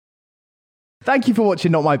Thank you for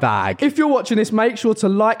watching Not My Bag. If you're watching this, make sure to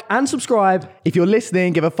like and subscribe. If you're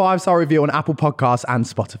listening, give a 5-star review on Apple Podcasts and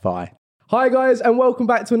Spotify. Hi guys, and welcome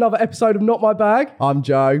back to another episode of Not My Bag. I'm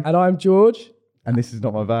Joe. And I'm George. And this is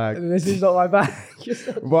Not My Bag. And this is Not My Bag.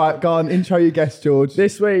 Right, go on, intro your guest, George.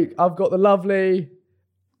 This week, I've got the lovely...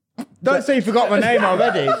 Don't say you forgot my name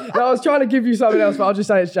already. No, I was trying to give you something else, but I'll just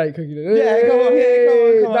say it's Jake Quickenden. Yeah, go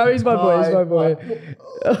on, come on. No, he's my boy, he's my boy.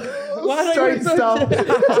 Straight stuff.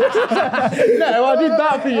 No, I did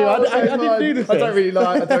that for you. I didn't do the I thing. don't really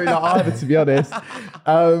like either, to be honest.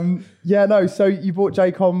 So you brought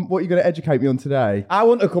Jake on. What are you going to educate me on today? I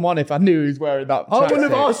wouldn't have come on if I knew he was wearing that. I wouldn't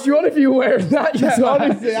have asked you on if you were wearing that. You twat.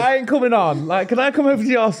 Honestly, I ain't coming on. Like, can I come over to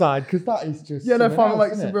your side? Because that is just... Yeah, no, something fine, else, we'll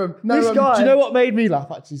make isn't some it? room. No, This guy... Do you know what made me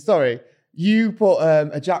laugh, actually? Sorry. You put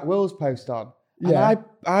a Jack Wills post on. Yeah. And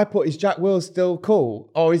I put, is Jack Wills still cool?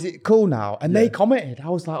 Or is it cool now? And they commented. I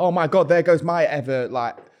was like, oh my God, there goes my ever,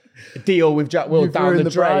 deal with Jack Wills You've down ruined the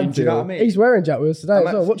the brand drain. Do you know deal. what I mean? He's wearing Jack Wills today as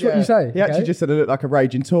well. Watch what you say. He actually just said I looked like a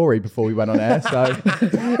raging Tory before we went on air, so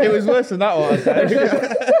It was worse than that one, I'd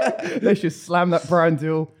say. let's just slam that brand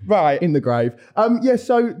deal Right. in the grave.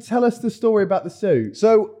 So tell us the story about the suit.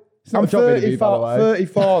 So not I'm a job interview, by the way.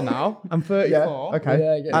 34 now. I'm 34. Yeah, okay.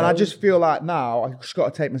 Yeah, get And I it. just feel like now I've just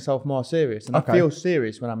got to take myself more serious. And Okay. I feel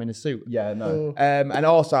serious when I'm in a suit. Yeah, no. And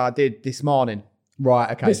also I did this morning.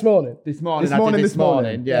 Right, okay. This morning. This morning. This I morning, did this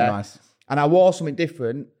morning. Yeah. Nice. And I wore something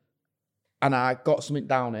different. And I got something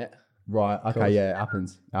down it. Right, okay, yeah, it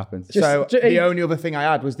happens. So ju- the only other thing I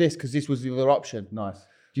had was this because this was the other option. Nice.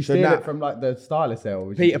 Do you So steal now- it from the stylist there? Or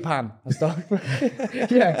was Peter Pan. I started.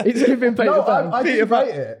 Yeah, he's giving Peter No, Pan. I Peter did Pan.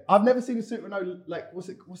 rate it. I've never seen a suit with no,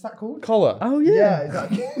 what's that called? Collar. Oh, Yeah, yeah.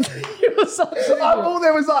 exactly. You're such I thought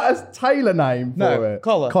there was a tailor name for No, it.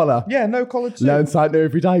 collar. Collar. Yeah, no collar too. Learn something new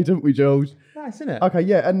every day, don't we, George? Nice, isn't it? Okay,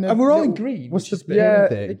 yeah, and we're all in green, What's which the is Yeah.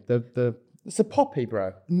 thing? The It's a poppy,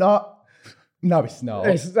 bro. no, it's not.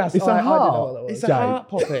 It's- that's- it's I a didn't know heart. what that was. It's a Jake. heart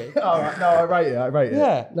poppy. All right, no, I rate it.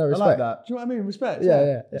 Yeah. No, I respect. like that. Do you know what I mean? Respect.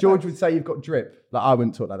 Yeah. George would say you've got drip. Like I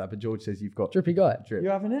wouldn't talk like that, but George says you've got Drippy guy. drip. You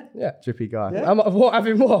having it? Yeah. Drippy guy. Yeah. What,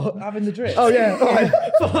 having what? Having the drip. Oh, yeah.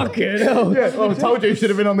 Oh, fucking hell. Yeah, well, I told you you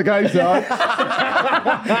should have been on the game side.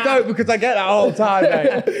 Don't, because I get that all the time,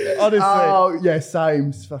 mate. Honestly. Oh, yeah, same.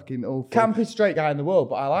 It's fucking awful. Campest straight guy in the world,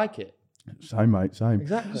 but I like it. Same, mate, same.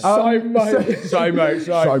 Exactly. So, mate. Sorry, mate.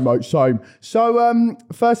 Same, mate, same. So,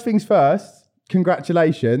 first things first,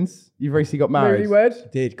 congratulations. You've recently got married.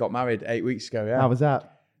 Newlywed. Did, got married 8 weeks ago, yeah. How was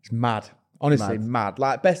that? It's mad. Honestly, mad.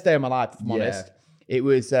 Like, best day of my life, if I'm Yeah. honest. It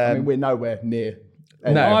was... I mean, we're nowhere near.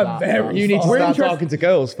 no, I'm very you need to We're start interest- talking to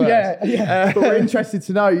girls first. Yeah. But we're interested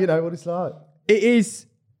to know, what it's like.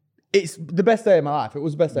 It's the best day of my life. It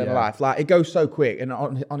was the best day of my Yeah. life. Like, it goes so quick. And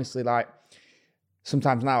honestly, like,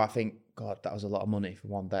 sometimes now I think, God, that was a lot of money for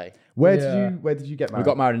one day. Where Yeah. did you get married? We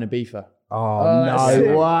got married in Ibiza. Oh, that's no sick.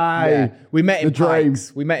 way. Yeah. We met in The dream.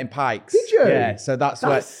 Pikes. We met in Pikes. Did you? Yeah. So that's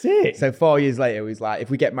where. That's sick. So 4 years later, we was like, if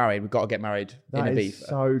we get married, we've got to get married That in is Ibiza.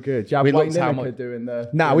 so good. Do you have We Wayne looked how Lineker much- doing the...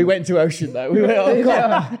 Nah, we went to Ocean though. We went. Oh,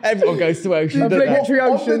 God. Everyone goes to Ocean. don't they? Obligatory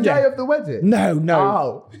On the Ocean. day of the wedding? No.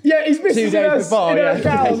 Oh. Yeah, he's missing 2 days before, in her yeah.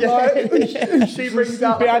 gown, like. She brings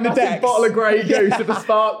out Behind like a the massive decks. bottle of Grey Goose with a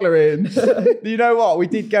sparkler in. You know what? We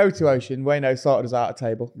did go to Ocean. Wayno sorted us out a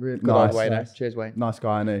table. Really? Good old Nice. Wayno. Nice. Cheers, Wayne. Nice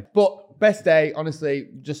guy, isn't he? But best day, honestly,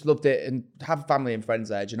 just loved it and have family and friends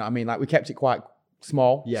there. Do you know what I mean? Like we kept it quite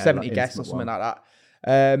small, Yeah, 70 like guests or intimate something one. like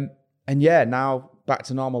that. And yeah, now back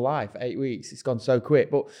to normal life. 8 weeks. It's gone so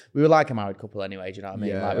quick. But we were like a married couple anyway. Do you know what I mean?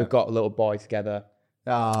 Yeah. Like we've got a little boy together.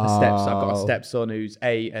 Oh. I've got a stepson who's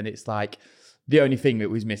 8, and it's like the only thing that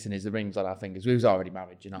was missing is the rings on our fingers. We was already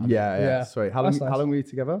married. Do you know what I mean? Yeah, Yeah. Sweet. How That's long, nice. how long were you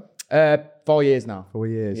together? 4 years now. 4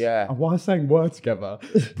 years. Yeah. And why are you saying we're together?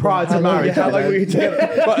 Prior to marriage. How long were you together?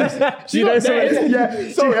 But, do you know something? Yeah,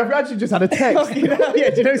 sorry, I've actually just had a text. Yeah,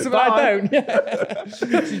 do you know something I Bye. don't?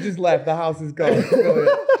 Yeah. She just left. The house is gone.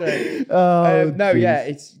 Brilliant. Oh, no, jeez. yeah,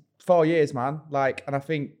 it's 4 years, man. Like, and I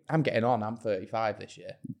think I'm getting on. I'm 35 this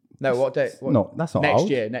year. No, what day? What, No, that's not next old.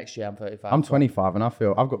 year. Next year, I'm 35. I'm 25 and I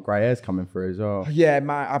feel I've got grey hairs coming through as well. Yeah,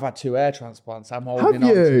 I've had 2 hair transplants. I'm holding Have on to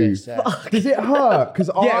you? this. Does it hurt?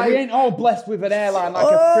 Because Yeah, we ain't all blessed with an hairline like a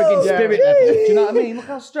frigging yeah. spirit level. Do you know what I mean? Look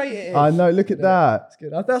how straight it is. I know, look at that.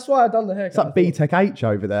 Good. That's why I've done the It's haircut. like BTEC H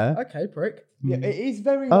over there. Okay, prick. Yeah, it is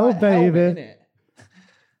very Oh, like helmet, baby. innit?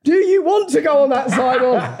 Do you want to go on that side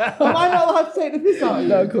or? Am I not allowed to take the piss out?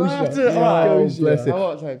 No, of course I have not. to- Yeah, Alright. of course bless not. it. I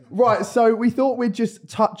won't take. Right, so we thought we'd just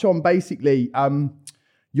touch on basically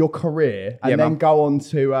your career and Yeah, then man. go on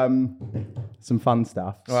to some fun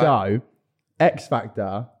stuff. Right. So, X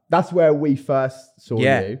Factor, that's where we first saw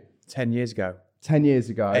Yeah, you. 10 years ago. 10 years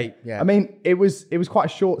ago. 8, yeah. I mean, it was quite a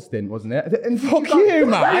short stint, wasn't it? And Fuck you,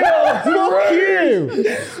 man. Fuck you.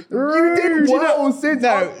 You did well since.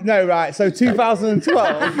 No, right. So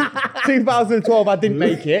 2012, I didn't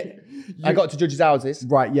make it. I got to judges' houses.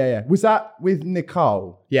 Right, yeah. Was that with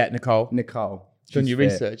Nicole? Yeah, Nicole. Done She's your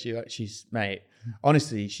fit. research. She's, mate,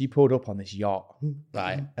 honestly, she pulled up on this yacht,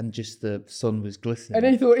 right? And just the sun was glistening.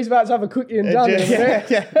 And he thought he's about to have a cookie and done it.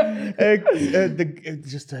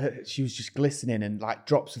 She was just glistening and like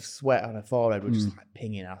drops of sweat on her forehead were just like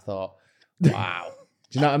pinging. I thought, wow.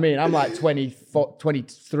 Do you know what I mean? I'm like 24,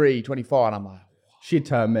 23, 24 and I'm like, She'd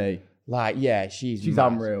turn me. like, yeah, she's She's mad.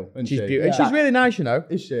 unreal, isn't She's she? beautiful. Yeah. She's really nice, you know.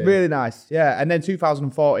 Is she? Really nice, yeah. And then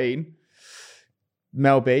 2014,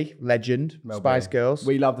 Mel B, legend, Spice Girls.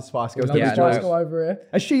 We love the Spice Girls. Yeah, Spice no. Girl over here.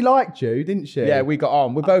 And she liked you, didn't she? Yeah, we got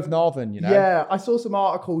on. We're both Northern, you know. Yeah, I saw some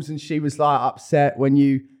articles and she was like upset when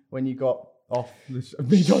you got off.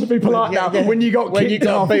 Me trying to be polite now. Yeah. When you got kicked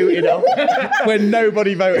off. booted off. When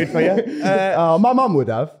nobody voted for you. My mum would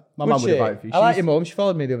have. My mum would have voted for you. I like your mum. She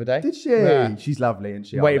followed me the other day. Did she? Yeah. She's lovely, isn't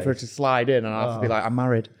she? Waiting for her to slide in and I have to be like, I'm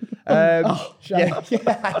married.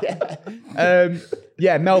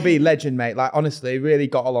 Yeah, Mel B, legend, mate. Like, honestly, really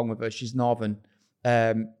got along with her. She's Northern.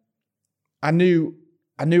 I knew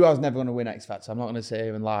I was never going to win X Factor. I'm not going to sit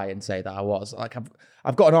here and lie and say that I was. Like,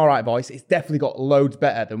 I've got an all right voice. It's definitely got loads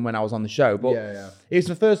better than when I was on the show. But it was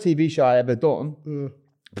the first TV show I ever done.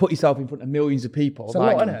 Put yourself in front of millions of people. It's a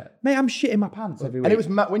lot, isn't it? Mate, I'm shitting my pants every week. And it was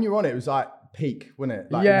when you were on it was like peak, wasn't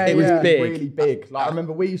it? Like, Yeah, it was big. really big. Like I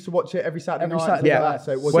remember we used to watch it every Saturday night. Saturday and night. like that,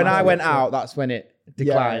 so it wasn't when like I it went was- out, that's when it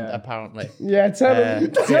declined, yeah. apparently. Yeah, tell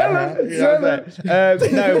him. Tell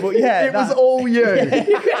him. No, but yeah. It was all you.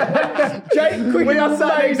 Jake Quickenden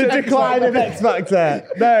saying the decline of X Factor.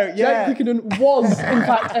 No, yeah. Jake Quickenden was, in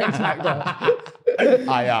fact, X Factor.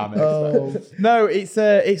 I am. No, it's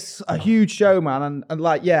a huge show, man. And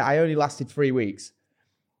like, yeah, I only lasted 3 weeks.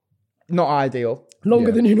 Not ideal.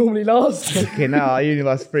 Longer than you normally last. Fucking hell, I only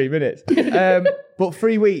last 3 minutes. But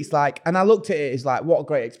 3 weeks, like, and I looked at it as like, what a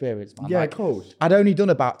great experience, man. Yeah, like, of course. I'd only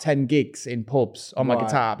done about 10 gigs in pubs on my Right,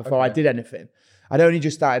 guitar before I did anything. I'd only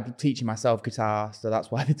just started teaching myself guitar, so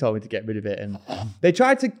that's why they told me to get rid of it. And they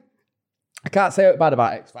tried to, I can't say bad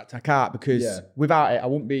about X Factor, I can't, because without it, I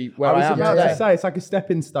wouldn't be where I was am about today. to say it's like a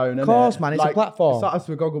stepping stone. Of course, man, it's a platform. It's like us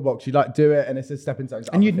with Gogglebox. You like do it, and it's a stepping stone.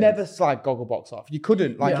 And you'd never slide Gogglebox off. You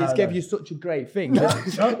couldn't. Like, Yeah, it's I gave know. you such a great thing. No,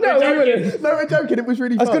 we're joking. It was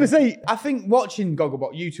really I was fun. going to say, I think watching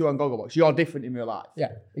Gogglebox, you two on Gogglebox, you're different in real life. Yeah,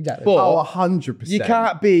 exactly. But Oh, 100%.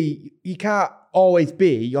 you can't always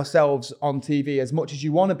be yourselves on TV as much as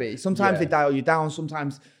you want to be. Sometimes they dial you down.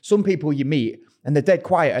 Sometimes some people you meet and they're dead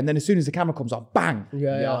quiet. And then as soon as the camera comes on, bang.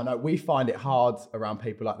 Yeah, I know. We find it hard around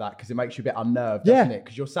people like that because it makes you a bit unnerved, doesn't it?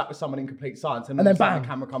 Because you're sat with someone in complete silence and then bang. the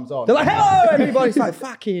camera comes on. They're like, hello, everybody's like,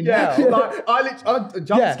 fucking hell. like, I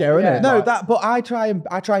jump scare, innit? No, Like, but I try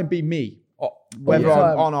and be me, whether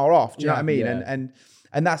yeah. I'm on or off. Do you know what I mean? Yeah.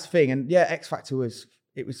 And that's the thing. And yeah, X Factor was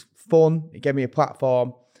fun. It gave me a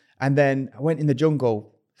platform. And then I went in the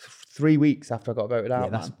jungle 3 weeks after I got voted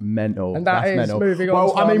out. that's man. mental. And that that's is mental. moving on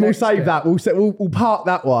Well, to I our mean, we'll next save bit. that. We'll park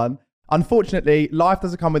that one. Unfortunately, life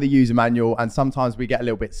doesn't come with a user manual and sometimes we get a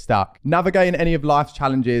little bit stuck. Navigating any of life's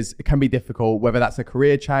challenges can be difficult, whether that's a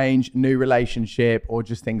career change, new relationship, or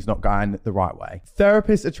just things not going the right way.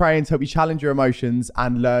 Therapists are trained to help you challenge your emotions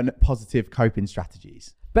and learn positive coping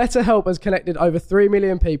strategies. BetterHelp has connected over 3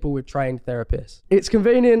 million people with trained therapists. It's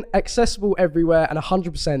convenient, accessible everywhere, and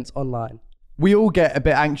 100% online. We all get a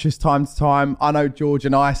bit anxious time to time. I know George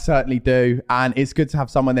and I certainly do. And it's good to have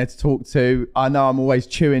someone there to talk to. I know I'm always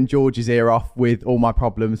chewing George's ear off with all my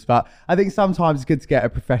problems, but I think sometimes it's good to get a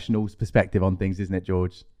professional's perspective on things, isn't it,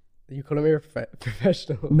 George? Are you calling me a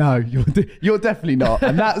professional? No, you're definitely not.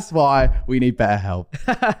 And that's why we need better help.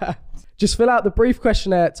 Just fill out the brief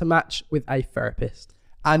questionnaire to match with a therapist.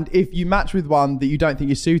 And if you match with one that you don't think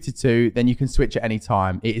you're suited to, then you can switch at any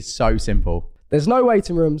time. It is so simple. There's no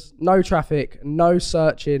waiting rooms, no traffic, no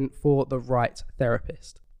searching for the right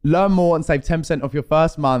therapist. Learn more and save 10% off your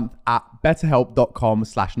first month at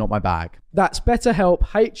betterhelp.com/notmybag. That's BetterHelp,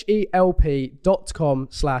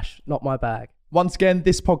 HELP.com/notmybag. Once again,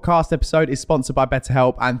 this podcast episode is sponsored by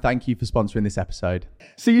BetterHelp, and thank you for sponsoring this episode.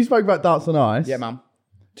 So you spoke about Dance on Ice. Yeah, man.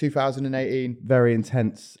 2018. Very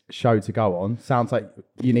intense show to go on. Sounds like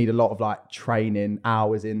you need a lot of like training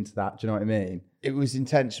hours into that. Do you know what I mean? It was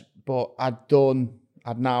intense, but I'd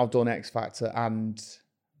now done X Factor and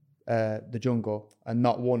The Jungle and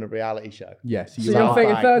not won a reality show. Yes. So you're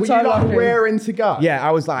thinking third time like lucky. raring to go? Yeah,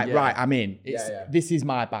 I was like, Yeah. right, I'm in. Yeah. This is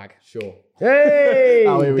my bag. Sure. Hey!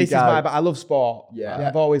 Oh, here we This go. is my bag. I love sport. Yeah.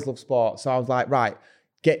 I've always loved sport. So I was like, right,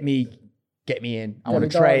 get me get me in. I Get want me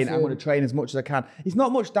to train. dancing. I want to train as much as I can. It's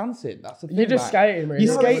not much dancing. That's the thing. You're just skating, really.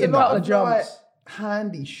 You're skating, a couple of man. jumps.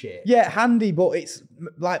 Handy shit. Yeah, handy, but it's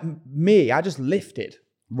like me. I just lifted.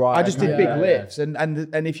 Right. I just did okay. big Yeah. lifts, and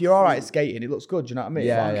if you're all right at skating, it looks good. Do you know what I mean?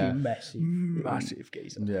 Yeah, Fucking yeah. Messy. massive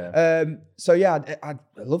geezer. Yeah. So yeah, I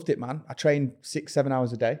loved it, man. I trained 6-7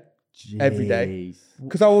 hours a day every day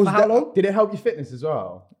because I was For how long? Did it help your fitness as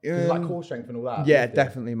well? 'Cause like core strength and all that. Yeah, lifting.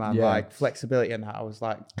 definitely, man. Yeah. Like flexibility and that. I was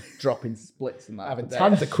like dropping splits and that. Having But,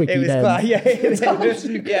 tons of it was Quickenden. like,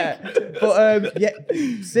 yeah, But yeah,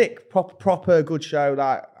 sick, proper good show.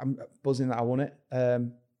 Like I'm buzzing that I won it.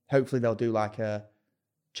 Hopefully they'll do like a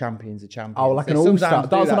champions of champions. Oh, like They an all-star. sometimes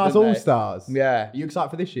do Dance that, on Ice don't they? All-Stars. Yeah. Are you excited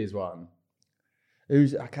for this year's one?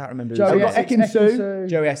 I can't remember. Joey who's got Essex, Ekin-Su.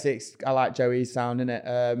 Joey Essex. I like Joey's sound, innit?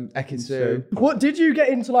 Ekin-Su. What did you get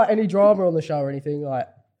into like any drama on the show or anything? Like,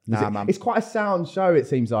 Nah, man. It's quite a sound show, it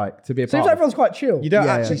seems like, to be a part seems of. like everyone's quite chill. You don't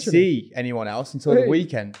Yeah, actually yeah. see anyone else until the Really?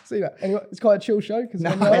 weekend. See that? Anyway, it's quite a chill show because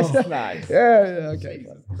Nice, nice. Yeah, okay.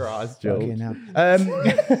 Christ, Fucking hell.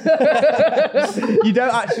 You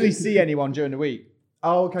don't actually see anyone during the week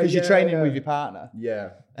Oh, okay. because you're training with your partner, Yeah.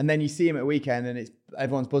 and then you see him at weekend, and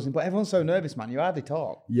everyone's buzzing. But everyone's so nervous, man. You hardly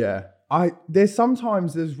talk. Yeah. There's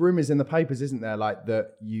rumours in the papers, isn't there, like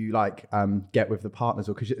that you like get with the partners,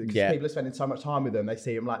 or because Yeah. people are spending so much time with them, they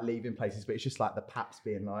see them like leaving places, but it's just like the paps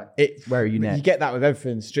being like, Where are you next? You get that with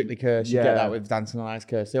everything. Strictly Curse. You Yeah. get that with Dancing on Ice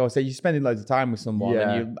Curse. They always say you're spending loads of time with someone Yeah.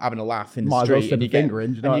 and you're having a laugh in the Might as well street, slip and a you get finger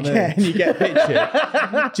in, do you know and what you I get and you get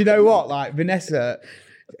pictured. Do you know what? Like Vanessa,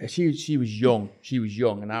 she was young. She was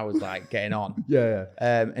young, and I was like getting on. Yeah.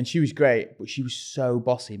 And she was great, but she was so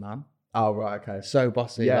bossy, man. Oh, right. Okay. So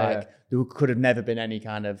bossy. Yeah, like yeah. there could have never been any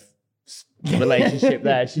kind of relationship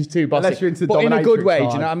there. She's too bossy. Unless you're into but in a good dominatrix way. Do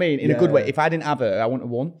you side. know what I mean? In Yeah, a good way. yeah. If I didn't have her, I wouldn't have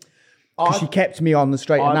won. Because she kept me on the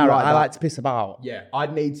straight and I'm narrow. like I that. like to piss about. Yeah.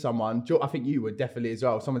 I'd need someone. I think you would definitely as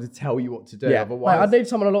well. Someone to tell you what to do. Yeah. Otherwise, Mate, I'd need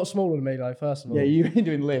someone a lot smaller than me, though, first of all. Yeah, you ain't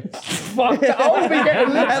doing lifts. Fuck, I would be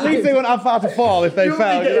getting lifted. At least they wouldn't have far to fall if they You'll be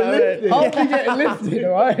fell. getting you know what I mean? lifted. I would be getting lifted,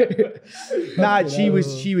 all right? Nah,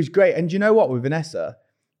 she was great. And do you know what? With Vanessa,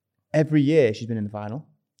 every year she's been in the final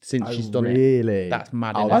since she's done it. really? That's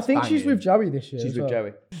mad. Oh, innit? I think she's banging. with Joey this year. She's as with well.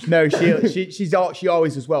 Joey. No, she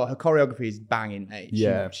always as well. Her choreography is banging, mate.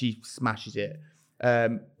 Yeah. She smashes it.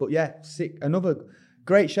 But yeah, sick. Another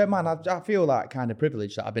great show, man. I feel like kind of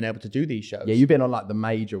privileged that I've been able to do these shows. Yeah, you've been on like the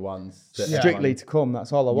major ones. Strictly to come.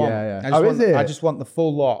 That's all I want. Yeah, yeah. I just Oh, want, is it? I just want the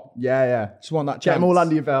full lot. Yeah. Just want that Get them all chance.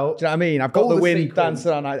 under your belt. Do you know what I mean? I've got All the the win, sequins.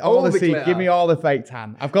 dancing on night, All all the the teeth. glitter. Give me all the fake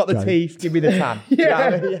tan. I've got the Joke. teeth. Give me the tan. Do you know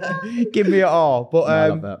what I mean? Give me it all. But I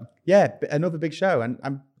love that. yeah, another big show, and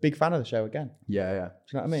I'm a big fan of the show again. Yeah. Do you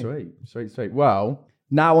know what I mean? Sweet. Well,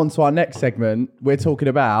 now on to our next segment. We're talking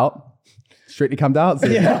about Strictly Come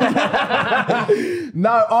Dancing.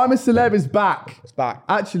 No, I'm a Celeb is back. It's back.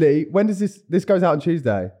 Actually, when does this goes out on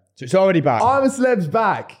Tuesday? So it's already back. I'm a Celeb's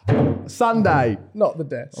back. Sunday. Not the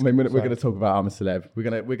death. I mean, we're going to talk about I'm a Celeb. We're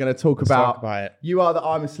going to talk about, about it. You are the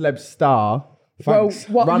I'm a Celeb star. Well, Thanks.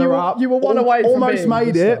 Runner up. You were one away from almost being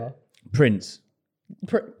made the it. star. Prince.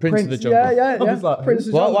 Prince of the Jungle. Yeah. I was like, Prince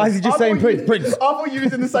of the Well, Jungle. why is he just saying Prince? Prince. I thought you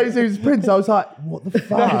was in the same series as Prince. I was like, what the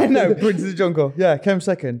fuck? No, Prince of the Jungle. Yeah, came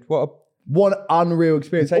second. What an unreal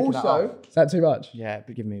experience. Taking that Also, off. Is that too much? Yeah,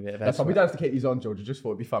 but give me a bit of that's why we effort. don't have to keep these on, George. I just thought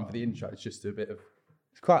it'd be fun for the intro. It's just a bit of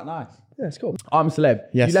It's quite nice. Yeah, it's cool. I'm a Celeb.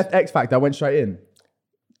 Yes. You left X Factor. I went straight in.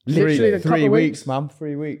 Literally a couple 3 of weeks, weeks. man.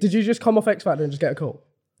 3 weeks. Did you just come off X Factor and just get a call?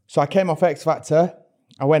 So I came off X Factor.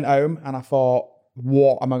 I went home and I thought,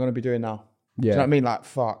 what am I going to be doing now? Do you know what I mean? Like,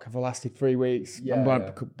 fuck, I've lasted 3 weeks. I'm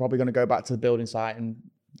probably going to go back to the building site. And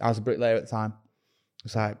I was a bricklayer at the time.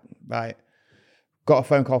 It's like, right. Got a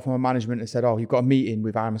phone call from my management and said, oh, you've got a meeting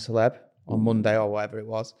with I'm a Celeb on Monday or whatever it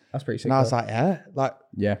was. That's pretty sick. And I was like, yeah. Like,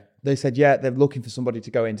 Yeah. they said, yeah, they're looking for somebody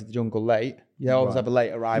to go into the jungle late. You always have a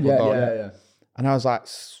late arrival. Yeah, don't you? Yeah. And I was like,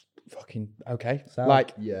 fucking okay. Sound.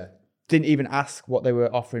 Like, Yeah. didn't even ask what they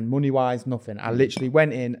were offering money-wise, nothing. I literally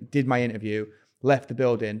went in, did my interview, left the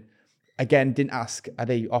building. Again, didn't ask, are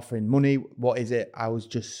they offering money? What is it? I was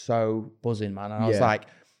just so buzzing, man. And I was Yeah. like,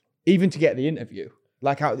 even to get the interview,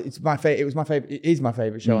 like it is my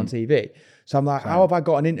favorite show on TV. So I'm like, how have I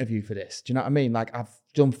got an interview for this? Do you know what I mean? Like I've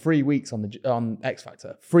done 3 weeks on X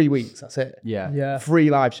Factor, 3 weeks. That's it. Yeah. Yeah. 3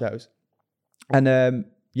 live shows. And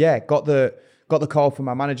got the call from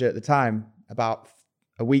my manager at the time about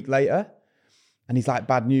a week later. And he's like,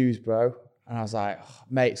 bad news, bro. And I was like, oh,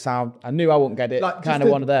 mate, sound. I knew I wouldn't get it. Like, Kind of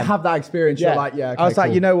one of them. Have that experience. You're like, yeah. Okay, I was like,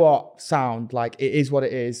 cool. you know what? Sound, like, it is what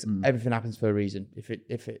it is. Everything happens for a reason.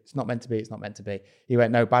 If it's not meant to be, it's not meant to be. He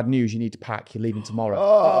went, no, bad news. You need to pack. You're leaving tomorrow.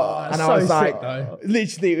 And I was like,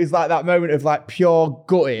 literally, it was like that moment of like pure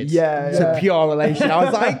gutted to pure elation. I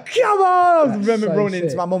was like, come on. I remember running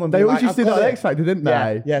into my mum and they being always like, used to do that at X Factor, didn't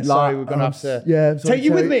they? Yeah, sorry, we're going to have to take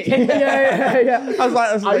you with me. yeah. I was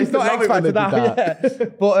like, it's not X Factor now.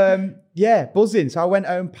 Yeah. But buzzing. So I went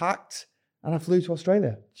home, packed, and I flew to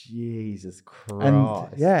Australia. Jesus Christ.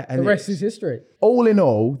 And The rest is history. All in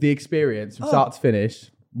all, the experience from start to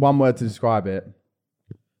finish, one word to describe it.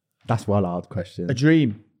 That's well hard question. a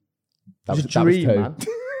dream. That It was a dream, two. man.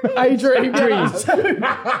 A dream.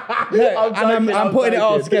 I'm putting it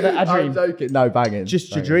all together. A dream. I'm joking. No, banging. Just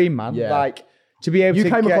banging. a dream, man. Yeah. Like to be able You to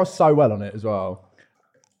came get, across so well on it as well.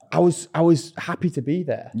 I was happy to be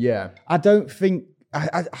there. Yeah. I don't think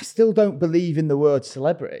I still don't believe in the word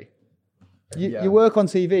celebrity. You work on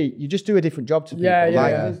TV, you just do a different job to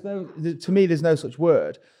people. To me, there's no such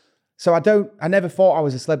word. So I never thought I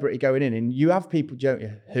was a celebrity going in. And you have people, don't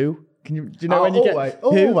you? Who? Do you know when you always, get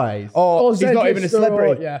who? always. Or he's not even a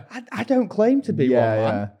celebrity. Yeah. I don't claim to be one,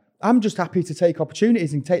 man. I'm just happy to take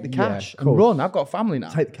opportunities and take the cash and run. I've got a family now.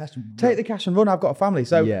 Take the cash and run. I've got a family.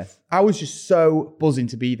 So I was just so buzzing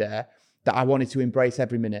to be there that I wanted to embrace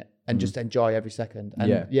every minute and just enjoy every second.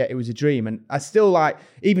 And it was a dream. And I still like,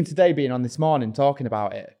 even today being on this morning talking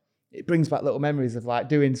about it, it brings back little memories of like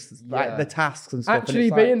doing like the tasks and stuff. Actually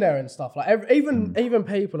and being there and stuff. Like even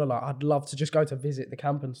people are like, I'd love to just go to visit the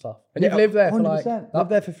camp and stuff. And you've lived there for 100%. Lived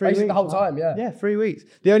there for 3 weeks. The whole time, yeah. Yeah, 3 weeks.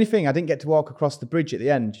 The only thing, I didn't get to walk across the bridge at the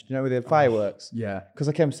end, you know, with the fireworks. Yeah. Because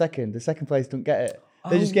I came second. The second place don't get it.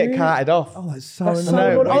 They just get carted off. Oh, that's so That's so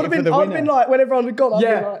annoying. good. I'd have been like, when everyone had gone, I'd be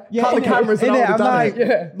like, Cut the cameras and in I it. would have I'm done like,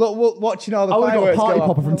 it. look, watching all the I would have got a fireworks party go off.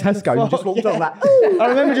 popper from Tesco and just walked on that. I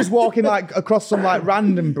remember just walking like across some like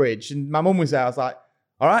random bridge, and my mum was there. I was like,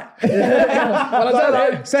 all right.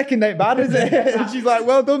 Second ain't bad, is it? And she's like,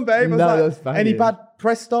 well done, babe. I was that's like, banging. any bad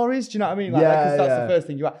press stories? Do you know what I mean? Like, because that's the first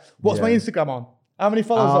thing you ask. What's my Instagram on? How many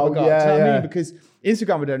followers have I got? Do you know what I mean? Because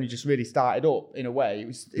Instagram had only just really started up in a way. It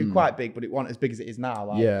was quite big, but it wasn't as big as it is now.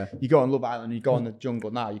 Like, you go on Love Island, you go on the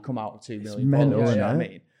jungle now, you come out with 2 million mental, followers. You know isn't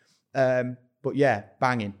what I mean? But yeah,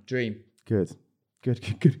 banging, dream. Good.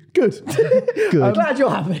 I'm glad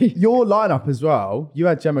you're happy. Your lineup as well. You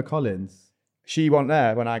had Gemma Collins. She wasn't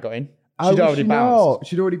there when I got in. Oh, She'd already bounced.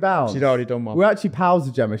 She'd already bounced. She'd already done one. We're actually pals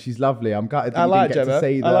with Gemma. She's lovely. I'm gutted that I you like didn't get Gemma. to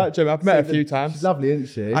see I like Gemma. I've met her a few times. She's lovely, isn't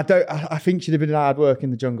she? I think she'd have been hard work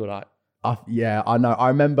in the jungle, like. I know. I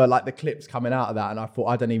remember like the clips coming out of that, and I thought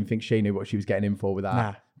I don't even think she knew what she was getting in for with that.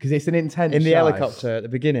 Nah. Because it's an intense In the show. helicopter at the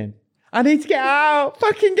beginning. I need to get out.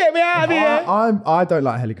 Fucking get me out of here. I don't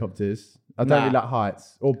like helicopters. I don't really like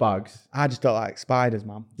heights or bugs. I just don't like spiders,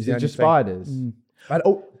 man. Is it just spiders? And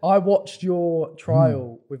I watched your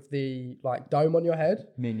trial with the like dome on your head.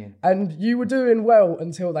 Minion. And you were doing well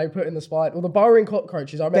until they put in the spider or the burrowing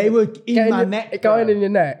cockroaches. I remember They were in my neck, going bro. in your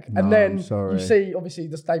neck. No, and then I'm sorry. you see, obviously,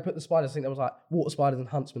 they put the spiders. I think there was like water spiders and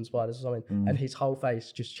huntsman spiders or something. And his whole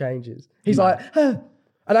face just changes. He's like, huh.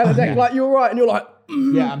 And I was like, you're right. And you're like,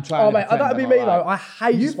 Yeah, I'm trying. oh, mate, that'd be me though. I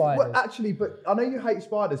hate spiders. Well, actually, but I know you hate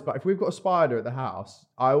spiders, but if we've got a spider at the house,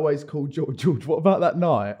 I always call George, what about that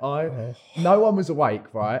night? No one was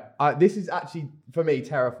awake, right? This is actually, for me,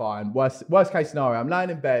 terrifying. Worst case scenario, I'm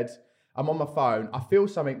laying in bed, I'm on my phone, I feel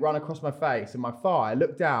something run across my face and my thigh, I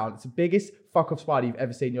look down, it's the biggest fuck off spider you've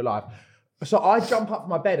ever seen in your life. So I jump up from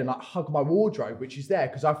my bed and like hug my wardrobe, which is there,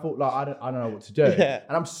 because I thought like, I don't know what to do. Yeah.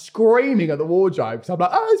 And I'm screaming at the wardrobe, because I'm like,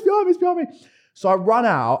 oh, it's behind me. So I run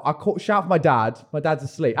out, shout for my dad. My dad's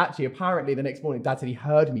asleep. Actually, apparently the next morning, Dad said he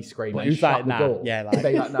heard me scream and shut the door. Yeah, like.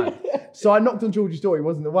 They like, no. So I knocked on George's door, he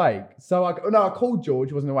wasn't awake. So I called George,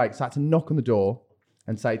 he wasn't awake. So I had to knock on the door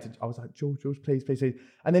and I was like, George, please.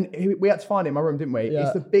 And then we had to find it in my room, didn't we? Yeah.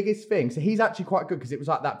 It's the biggest thing. So he's actually quite good because it was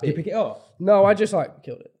like that big. Did you pick it up? No, I just like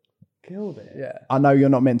killed it. Killed it? Yeah. I know you're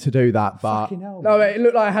not meant to do that, but Fucking hell, no, mate, it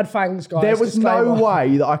looked like I had fangs, guys. there was no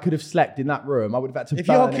way that I could have slept in that room. I would have had to. If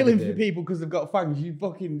you're killing people because they've got fangs, you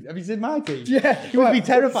fucking have you seen my team? Yeah, you would be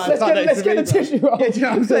terrified. Let's get the tissue roll. Yeah, do you know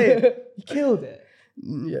what I'm saying? You killed it.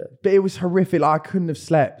 Yeah, but it was horrific. Like, I couldn't have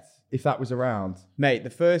slept if that was around. Mate, the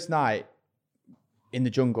first night in the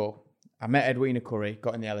jungle, I met Edwina Curry,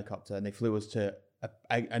 got in the helicopter, and they flew us to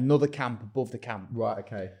another camp above the camp. Right.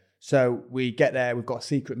 Okay. So we get there, we've got a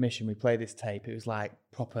secret mission, we play this tape. It was like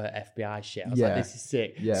proper FBI shit. I was like, this is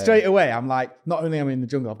sick. Yeah. Straight away, I'm like, not only am I in the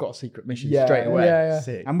jungle, I've got a secret mission straight away.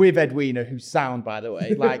 Sick. And with Edwina, who's sound, by the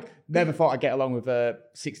way, like, never thought I'd get along with a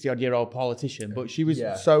 60-odd-year-old politician, but she was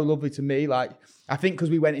so lovely to me. Like, I think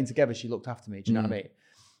because we went in together, she looked after me. Do you know what I mean?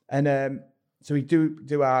 And so we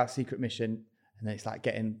do our secret mission, and then it's like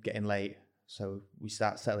getting late. So we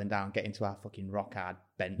start settling down, getting to our fucking rock hard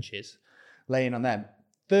benches, laying on them.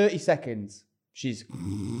 30 seconds, she's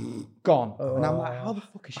gone. And I'm like, how the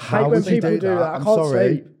fuck is she? I hate when people do that. I can't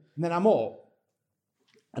sleep. And then I'm up,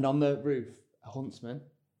 and on the roof, a huntsman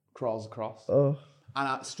crawls across.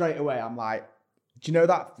 And straight away, I'm like, do you know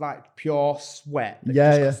that like pure sweat that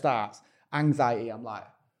just starts? Anxiety, I'm like,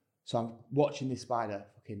 so I'm watching this spider,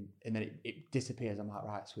 fucking, and then it disappears. I'm like,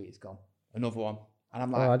 right, sweet, it's gone. Another one. And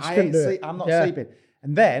I'm like, I'm not sleeping.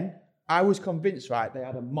 And then I was convinced, right, they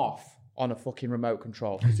had a moth on a fucking remote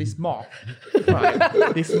control. Because this moth,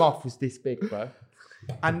 this moth was this big, bro.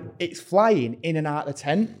 And it's flying in and out of the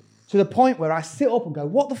tent to the point where I sit up and go,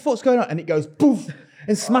 what the fuck's going on? And it goes, poof,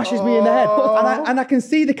 and smashes me in the head. And I can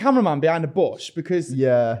see the cameraman behind a bush because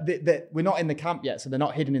we're not in the camp yet, so they're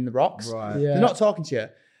not hidden in the rocks. Right. They're not talking to you.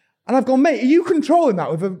 And I've gone, mate, are you controlling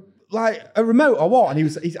that with a remote or what? And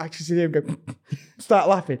he's actually sitting there and go, start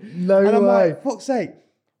laughing. No and I'm way. like, fuck's sake.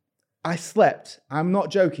 I slept, I'm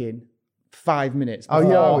not joking, 5 minutes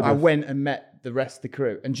before I went and met the rest of the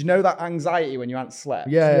crew. And do you know that anxiety when you haven't slept?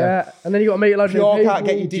 Yeah. And then you got to meet a load of You people. can't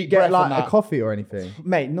get your deep breath like and a coffee or anything?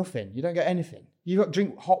 Mate, nothing. You don't get anything. You got to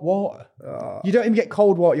drink hot water. You don't even get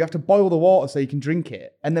cold water. You have to boil the water so you can drink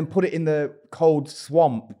it and then put it in the cold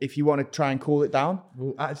swamp if you want to try and cool it down.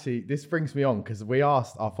 Well, actually, this brings me on because we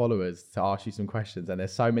asked our followers to ask you some questions and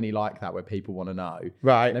there's so many like that where people want to know.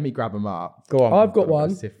 Right. Let me grab them up. Go on. I've got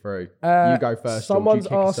one. Sift through. You go first. Someone's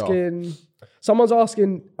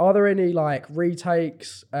asking, are there any like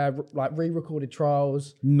retakes, like re-recorded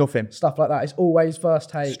trials, Nothing. stuff like that? It's always first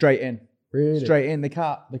take. Straight in. Really? Straight in. They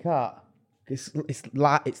can't.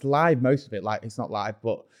 It's live, most of it. Like, it's not live,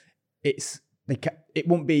 but it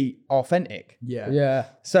won't be authentic. Yeah.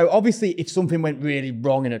 So obviously, if something went really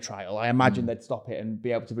wrong in a trial, I imagine they'd stop it and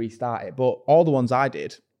be able to restart it. But all the ones I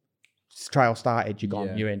did, trial started, you're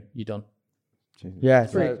gone, you're in, you're done. Yeah,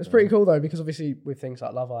 It's pretty cool though, because obviously with things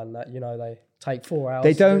like Love Island, that, you know, they take 4 hours.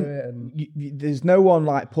 They don't. To do it and There's no one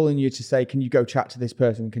like pulling you to say, "Can you go chat to this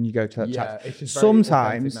person? Can you go chat?" It's just very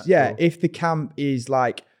sometimes, authentic, if the camp is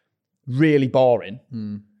like really boring,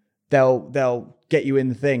 they'll get you in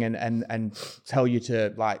the thing and tell you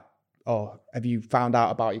to like, oh, have you found out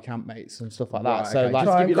about your campmates and stuff like that? So okay. like,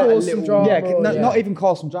 Try give and you like cause some drama, not even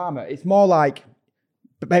cause some drama. It's more like,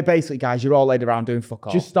 basically, guys, you're all laid around doing fuck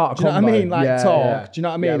off. Just start a Do you know what I convo. mean? Like, talk. Yeah. Do you know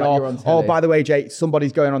what I mean? Yeah, like you're on or telly. by the way, Jake,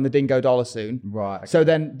 somebody's going on the Dingo Dollar soon. Right. Okay. So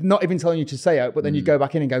then, not even telling you to say it, but then you go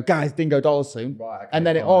back in and go, guys, Dingo Dollar soon. Right, okay, and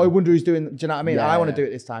then, I wonder who's doing. Do you know what I mean? Yeah, I want to yeah.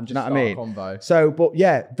 do it this time. Do you know Just what I mean? start a convo. So, but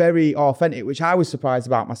yeah, very authentic, which I was surprised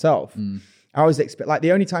about myself. I always expect, like,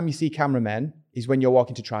 the only time you see cameramen is when you're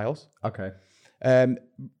walking to trials. Okay.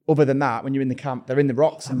 Other than that, when you're in the camp, they're in the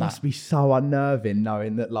rocks. It And must be so unnerving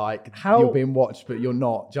knowing that like How- you're being watched, but you're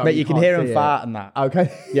not. Mate, you can can't hear them see it. fart and that.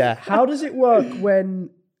 Okay. Yeah. how does it work when,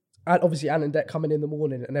 and obviously Ant and Dec coming in the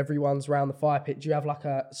morning and everyone's around the fire pit? Do you have like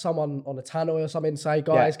someone on a tannoy or something say,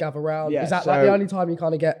 guys, gather round? Yeah, Is that like so- the only time you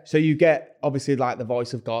kind of get? So you get obviously like the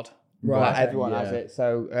voice of God. Right, Like, okay, everyone has it.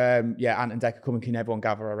 So Ant and Dec are coming. Can everyone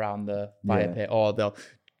gather around the fire pit, or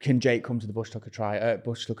can Jake come to the bush tucker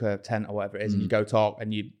tent or whatever it is, and you go talk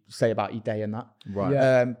and you say about your day and that. Right.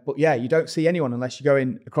 Yeah. But yeah, you don't see anyone unless you're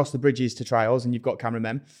going across the bridges to trials and you've got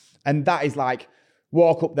cameramen, and that is like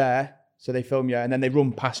walk up there. So they film you and then they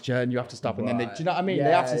run past you and you have to stop. And then do you know what I mean? Yeah,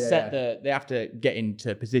 they have to yeah. they have to get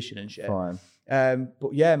into position and shit. Fine.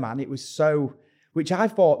 But yeah, man, it was so, which I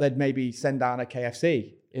thought they'd maybe send down a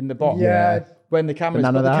KFC in the box. Yeah. When the cameras,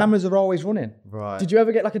 none but of the that? cameras are always running. Right. Did you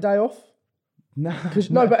ever get like a day off? No.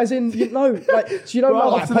 No, but as in, like, do you know,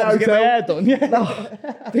 Well, like, I pop to get my hair done. Yeah.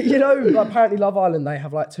 but you know, like, apparently Love Island, they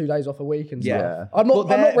have like 2 days off a week and stuff. Yeah. I'm not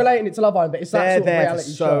relating it to Love Island, but it's that They're sort of there for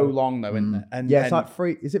reality so show. long though, isn't it? And Yeah, it's like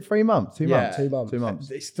 3. Is it 3 months? 2 months? 2 months. 2 months.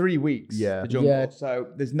 It's 3 weeks. Yeah. The jungle. Yeah. So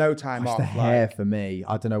there's no time It's off. the hair Like, for me.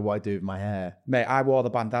 I don't know what I do with my hair. mate, I wore the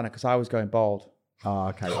bandana because I was going bald. Oh,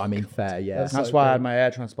 okay. I mean, fair. Yeah. That's That's so why I cool. had my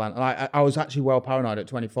hair transplant. And I was actually well paranoid at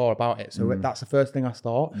 24 about it. So that's the first thing I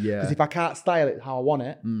thought. Yeah. Because if I can't style it how I want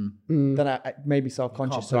it, then I made me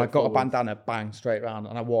self-conscious. So put I it got a forward. bandana, bang, straight round,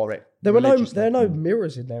 and I wore it. There are religiously. no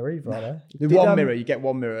mirrors in there either, are there? The one mirror, you get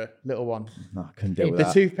one mirror, little one. No, I couldn't deal with The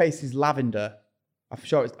that. toothpaste is lavender. I'm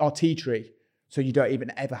sure it's, or tea tree. So you don't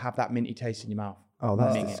even ever have that minty taste in your mouth. Oh,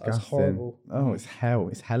 that's Minging. disgusting. That's horrible. Oh, it's hell.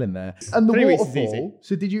 It's hell in there. And the 3 weeks is waterfall. easy.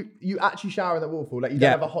 So did you actually shower in that waterfall? Like you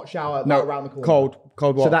Yeah. don't have a hot shower No, around the corner? cold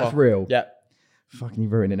water. So that's real? Yeah. Fucking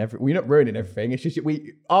ruining everything. We're not ruining everything. It's just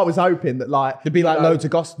I was hoping that like There'd be like loads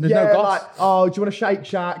of goss. There's no goss. like, oh, do you want a Shake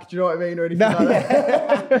Shack? Do you know what I mean? Or anything like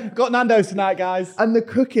that. Got Nando's tonight, guys. And the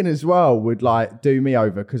cooking as well would like do me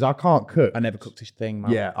over because I can't cook. I never cooked this thing,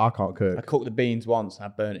 man. Yeah, I can't cook. I cooked the beans once and I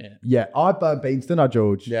burnt it. Yeah, I burnt beans, didn't I,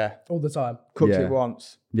 George? Yeah. All the time. Cooked Yeah. it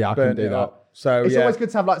once. Yeah, I couldn't burnt do it that. up. So It's yeah. always good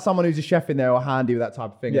to have like someone who's a chef in there or handy with that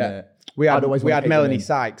type of thing. Yeah. Innit? We I'd always wanna had pick them Melanie in.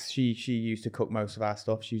 Sykes. She used to cook most of our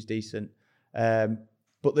stuff. She was decent.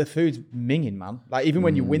 But the food's minging, man. Like even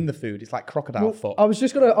when you win the food, it's like crocodile foot. I was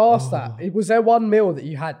just going to ask that. Was there one meal that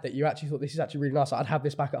you had that you actually thought this is actually really nice? I'd have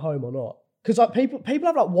this back at home or not? Because like people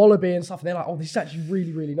have like wallaby and stuff, and they're like, oh, this is actually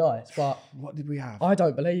really, really nice. But What did we have? I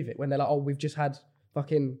don't believe it when they're like, oh, we've just had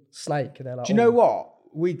fucking snake, and they're like, Do you know what?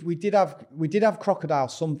 We did have crocodile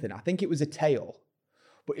something. I think it was a tail,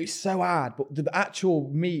 but it's so hard. But the actual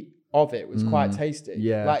meat of it was quite tasty.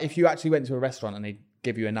 yeah. Like if you actually went to a restaurant and they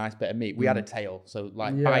give you a nice bit of meat, we had a tail, so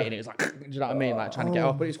like biting it was like, do you know what I mean? Like trying to get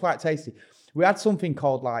off, but it was quite tasty. We had something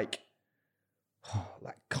called like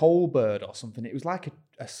coal bird or something. It was like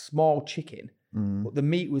a small chicken, but the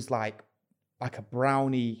meat was like a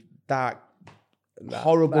browny, dark,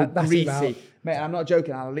 horrible, that's greasy. about- Mate, I'm not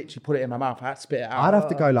joking. I literally put it in my mouth. I had to spit it out. I'd have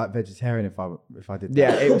to go like vegetarian if I did that.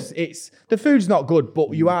 Yeah, it's the food's not good,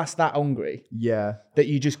 but you are that hungry Yeah. that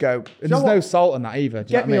you just go. And know there's no what? salt on that either.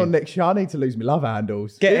 Do you Get know me what I on mean? next year. I need to lose my love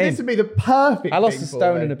handles. Get This in. would be the perfect I lost thing a for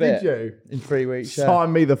stone me. in a bit. Did you? In 3 weeks. Yeah.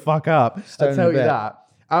 Sign me the fuck up. Stone I'll in tell a you bit.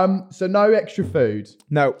 that. So no extra food.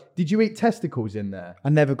 No, Did you eat testicles in there? I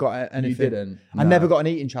never got anything. didn't? I No. never got an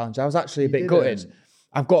eating challenge. I was actually a bit gutted. didn't?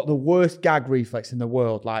 I've got the worst gag reflex in the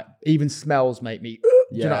world. Like even smells make me.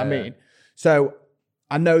 Do you know what I Yeah. mean? So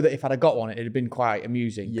I know that if I'd have got one, it'd have been quite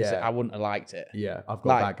amusing because Yeah. I wouldn't have liked it. Yeah, I've got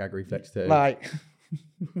Like- bad gag reflex too. Like,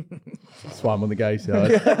 That's why I'm on the gay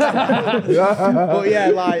side. but yeah,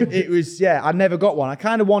 like it was. Yeah, I never got one. I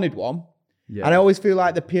kind of wanted one. Yeah. And I always feel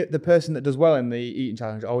like the person that does well in the eating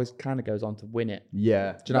challenge always kind of goes on to win it.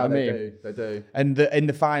 Yeah. Do you know what I they mean? do. They do. And in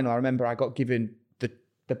the final, I remember I got given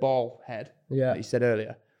the ball head that you said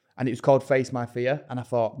earlier, and it was called Face My Fear. And I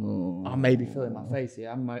thought, I may be filling my face here.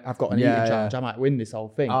 I've got an eating challenge. I might win this whole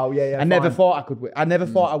thing. Oh, yeah, yeah, I never fine. thought I could win. I never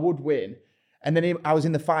thought I would win. And then I was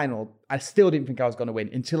in the final. I still didn't think I was going to win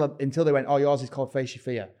until they went, oh, yours is called Face Your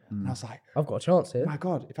Fear. And I was like, I've got a chance here. my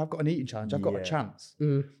God, if I've got an eating challenge, I've got a Yeah. chance.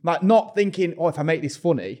 Like not thinking, oh, if I make this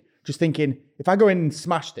funny, just thinking, if I go in and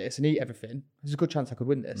smash this and eat everything, there's a good chance I could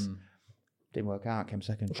win this. Didn't work out, came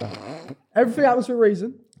second. Everything happens for a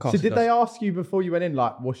reason. So did they ask you before you went in,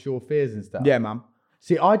 like, what's your fears and stuff? Yeah, man.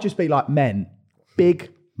 See, I'd just be like men,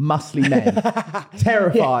 big, muscly men,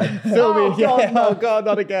 terrified. Oh, God, no, God,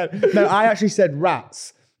 not again. No, I actually said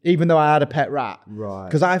rats, even though I had a pet rat. Right.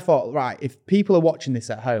 Because I thought, right, if people are watching this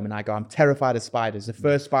at home and I go, I'm terrified of spiders, the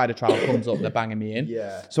first spider trial comes up, they're banging me in.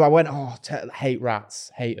 Yeah. So I went, hate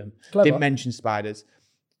rats, hate them. Clever. Didn't mention spiders.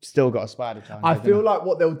 Still got a spider challenge. I didn't feel like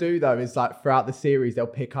what they'll do though is like throughout the series they'll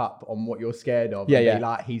pick up on what you're scared of. Yeah, and yeah. Be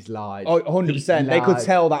like, he's lied. Oh, 100%. They could lied.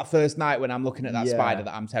 tell that first night when I'm looking at that Yeah. spider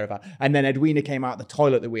that I'm terrified. And then Edwina came out the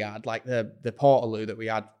toilet that we had, like the portaloo that we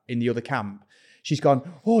had in the other camp. She's gone,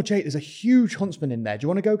 oh, Jake, there's a huge huntsman in there. Do you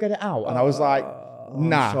want to go get it out? And I was like,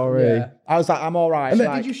 nah. sorry. Yeah. I was like, I'm all right. And then,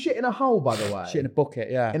 Like, did you shit in a hole, by the way? shit in a bucket,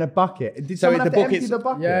 yeah. In a bucket. Did So someone the have to empty bucket's- the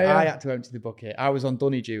bucket? Yeah, yeah. I had to empty the bucket. I was on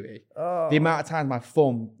dunny duty. The amount of times my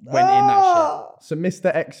thumb went in that So Mr.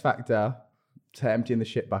 X Factor to emptying the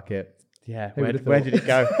shit bucket. shit. Yeah, Who would've where thought? did it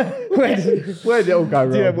go? where Where did it all go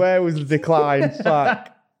wrong? where was the decline? Fuck.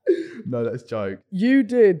 No, that's a joke. You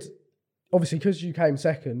did, obviously, because you came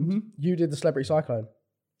second, you did the Celebrity Cyclone.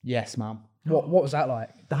 Yes, ma'am. What was that like?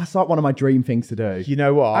 That's like one of my dream things to do. You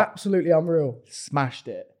know what? Absolutely unreal. Smashed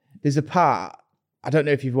it. There's a part, I don't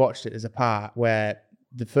know if you've watched it, there's a part where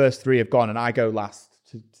the first three have gone and I go last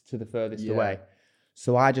to the furthest Yeah. away.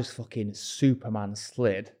 So I just fucking Superman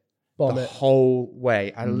slid Bomb the it. whole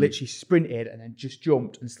way. I literally sprinted and then just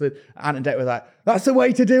jumped and slid. Ant and Dec were like, that's the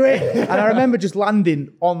way to do it. And I remember just landing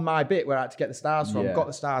on my bit where I had to get the stars from, Yeah. got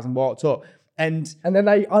the stars and walked up. And And then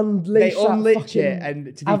they they unleashed unlit that it,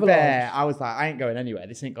 and to be avalanche. fair, I was like, I ain't going anywhere.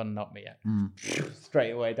 This ain't gonna knock me yet.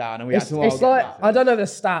 Straight away down, and we had It's, to all it's get like, back. I don't know the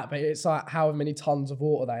stat, but it's like how many tons of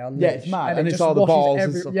water they unleash. Yeah, it's mad, and it it's just all the washes balls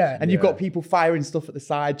and stuff. Yeah, And you've got people firing stuff at the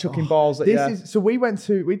side, chucking balls at you. So we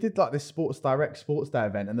did like this Sports Direct Sports Day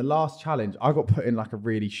event, and the last challenge, I got put in like a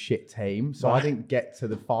really shit team, so I didn't get to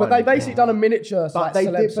the final. but they basically done a miniature. But like, they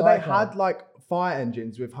celeb did. But they cyclone. had like fire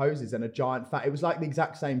engines with hoses and a giant fan. It was like the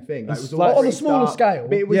exact same thing. Like, it was like all on a smaller scale.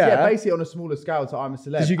 But it was basically on a smaller scale to I'm a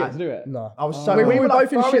Celeb. Did you get to do it? No. I was so we were like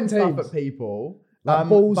both in throwing shit stuff teams. at people. Like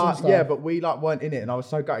balls and but stuff. yeah, but we like weren't in it, and I was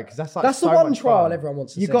so gutted because that's like That's so the one much trial fun. everyone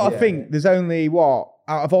wants to see. You got to Yeah. think there's only out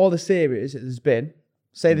of all the series that there's been,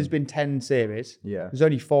 say there's been 10 series, Yeah. there's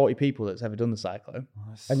only 40 people that's ever done the cyclo.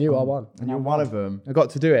 And you are one. And you're one of them. I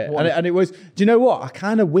got to do it. And it was, do you know what? I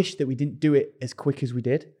kind of wish that we didn't do it as quick as we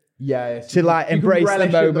did. Yeah. To like embrace the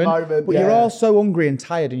moment. But yeah. you're all so hungry and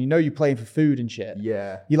tired and you know you're playing for food and shit.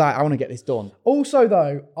 Yeah. You're like, I want to get this done. Also,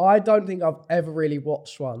 though, I don't think I've ever really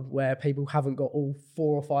watched one where people haven't got all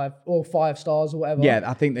 4 or 5 stars or whatever. Yeah,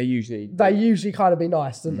 I think they usually kind of be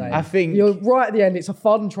nice, don't they? I think you're right at the end. It's a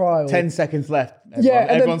fun trial. 10 seconds left.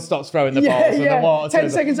 Everyone Stops throwing the balls and the water. 10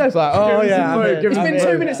 seconds left. It's like, oh yeah. It's been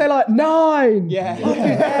 2 minutes. They're like 9. Yeah. You do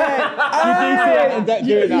see it and don't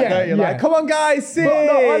don't you? Like, come on, guys, see. But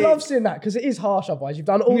no, I love seeing that because it is harsh. Otherwise, you've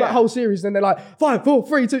done all that whole series, and then they're like 5, 4,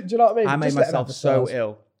 3, 2. Do you know what I mean? I made Just let them have myself the so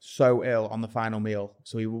stars. ill on the final meal.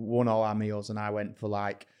 So we won all our meals, and I went for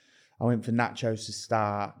nachos to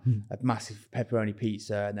start, a massive pepperoni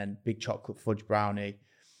pizza, and then big chocolate fudge brownie.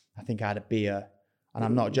 I think I had a beer, and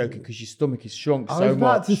I'm not joking because your stomach is shrunk so much. I was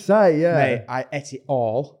about to say, yeah. Mate, I ate it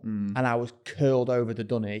all, and I was curled over the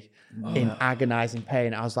dunny in agonising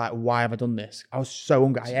pain. I was like, why have I done this? I was so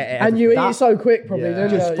hungry. I ate it. And you eat it so quick, probably, Yeah.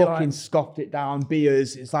 don't you? just You're fucking like, scoffed it down.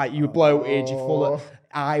 Beers. It's like you were bloated. You're full of.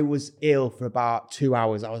 I was ill for about 2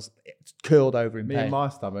 hours. I was curled over in Me pain. and my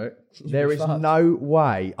stomach. There is no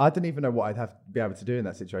way. I don't even know what I'd have to be able to do in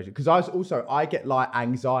that situation. Because I get like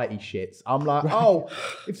anxiety shits. I'm like, oh,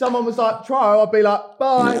 if someone was like, try, I'd be like,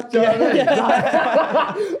 bye. Do you know what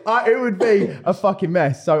I mean? It would be a fucking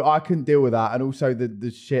mess. So I couldn't deal with that. And also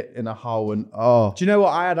the shit in a hole and Do you know what?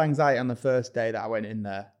 I had anxiety on the first day that I went in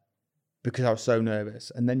there because I was so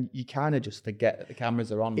nervous. And then you kind of just forget that the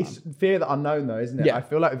cameras are on. It's fear that unknown though, isn't it? Yeah. I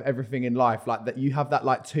feel like with everything in life, like that you have that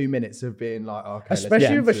like 2 minutes of being like, okay,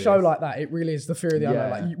 especially let's with a get show into like that, it really is the fear of the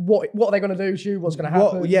Yeah. unknown. Like, what are they going to do to you? What's going to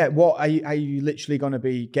happen? What are you literally going to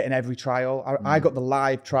be getting every trial? I got the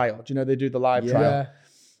live trial. Do you know they do the live trial? Yeah.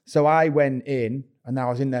 So I went in and I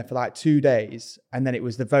was in there for like 2 days and then it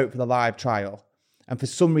was the vote for the live trial. And for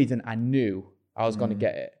some reason I knew I was going to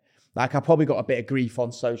get it. Like I probably got a bit of grief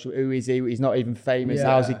on social. Who is he? He's not even famous. Yeah.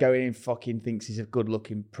 How's he going in? Fucking thinks he's a good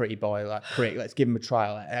looking pretty boy, like prick. Let's give him a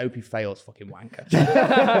trial. I hope he fails, fucking wanker.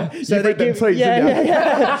 So they give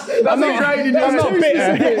yeah. I'm not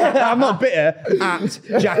bitter. I'm not bitter at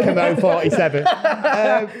Giacomo 47.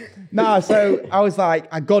 No, so I was like,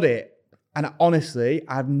 I got it. And honestly,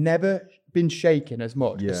 I've never been shaken as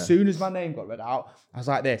much. Yeah. As soon as my name got read out, I was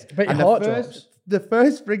like this. But your And heart drops. the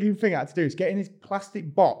first frigging thing I had to do is get in this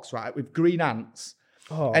plastic box, right, with green ants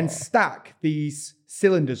and stack these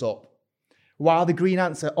cylinders up while the green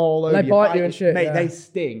ants are all over They bite you and shit, Mate, yeah. they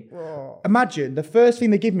sting. Imagine the first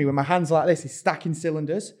thing they give me when my hands are like this is stacking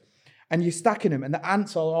cylinders. And you're stacking them and the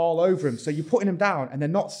ants are all over them. So you're putting them down and they're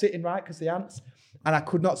not sitting right because the ants. And I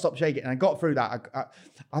could not stop shaking. And I got through that.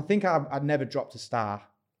 I think I'd never dropped a star.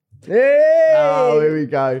 Hey! Oh, here we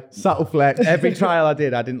go. Subtle flex. Every trial I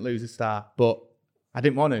did, I didn't lose a star. But I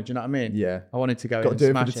didn't want to. Do you know what I mean? Yeah. I wanted to go Got in to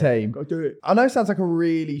and do it for smash the team. Got to do it. I know it sounds like a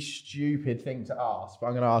really stupid thing to ask, but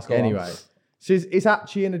I'm going to ask anyway. So it's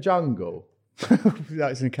actually in a jungle.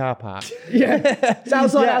 It's in a car park. Yeah.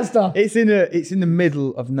 Sounds like that stuff. It's in the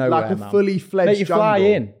middle of nowhere. Like a man. fully fledged Mate, you jungle. fly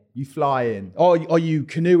in. You fly in. Or you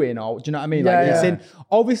canoe in, or do you know what I mean? Like Yeah, it's yeah. in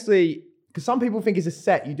obviously Because some people think it's a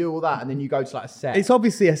set. You do all that and then you go to like a set. it's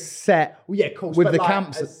obviously a set well, yeah, of course. with but the like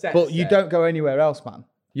camps, a set but you set. don't go anywhere else, man.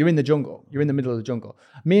 You're in the jungle. You're in the middle of the jungle.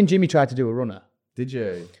 Me and Jimmy tried to do a runner. Did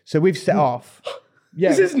you? So we've set off. Yeah.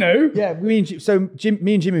 This is new. Yeah, me and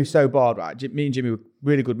Jimmy were so bored, right? Me and Jimmy were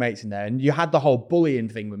really good mates in there. And you had the whole bullying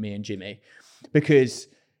thing with me and Jimmy because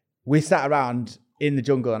we sat around in the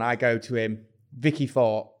jungle and I go to him. Vicky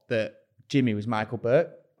thought that Jimmy was Michael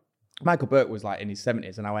Burke. Michael Burke was like in his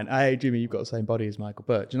 70s. And I went, hey, Jimmy, you've got the same body as Michael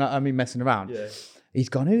Burke. Do you know what I mean? Messing around. Yeah. He's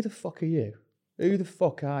gone, who the fuck are you? Who the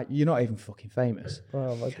fuck are you? You're not even fucking famous.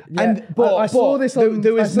 Oh my God. And Yeah, but I saw this on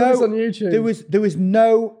this on YouTube. There was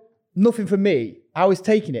nothing for me. I was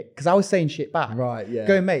taking it because I was saying shit back. Right, yeah.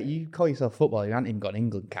 Going, mate, you call yourself a footballer, you haven't even got an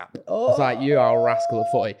England cap. It's like, you are a rascal of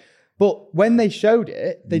footy. But when they showed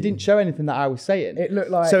it, they didn't show anything that I was saying. It looked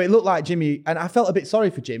like... So it looked like Jimmy, and I felt a bit sorry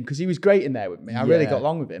for Jim because he was great in there with me. I really got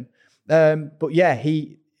along with him. But yeah,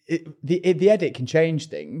 the edit can change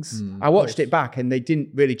things. I watched it back and they didn't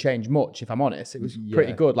really change much, if I'm honest. It was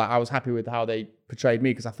pretty good. Like I was happy with how they portrayed me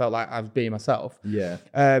because I felt like I was being myself. Yeah.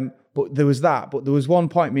 But there was that. But there was one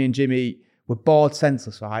point me and Jimmy were bored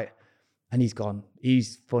senseless, right? And he's gone,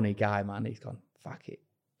 he's funny guy, man. He's gone, fuck it,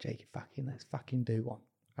 Jake, let's fucking do one.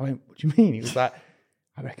 I went, what do you mean? He was like,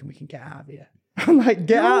 I reckon we can get out of here. I'm like,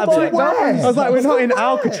 get out of here. I was like, we're not in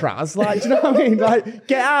Alcatraz. Like, do you know what I mean? Like,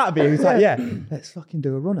 get out of here. He was like, yeah, let's fucking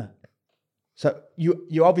do a runner. So you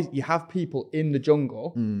obviously you have people in the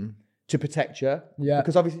jungle to protect you. Yeah.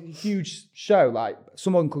 Because obviously it's a huge show. Like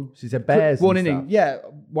someone could She said bears run and in. stuff. Yeah,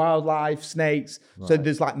 wildlife, snakes. Right. So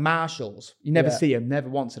there's like marshals. You never see them. Never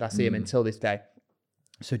once did I see them until this day.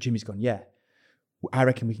 So Jimmy's gone, yeah. I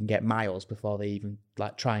reckon we can get miles before they even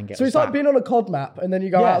like try and get. So it's like being on a COD map and then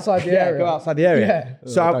you go outside the area. Go outside the area.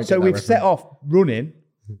 Yeah. So we've set off running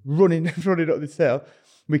up this hill.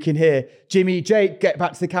 We can hear Jimmy, Jake, get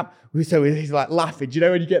back to the camp. So he's like laughing. Do you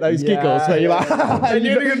know when you get those giggles where you're like, and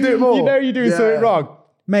you're going to do it more. You know you're doing something wrong.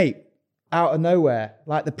 Mate, out of nowhere,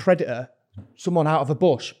 like the Predator, someone out of a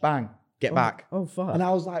bush, bang, get back. Oh, fuck. And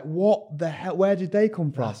I was like, what the hell? Where did they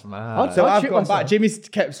come from? That's mad. So I've shit gone myself. back. Jimmy's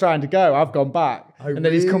kept trying to go. I've gone back. And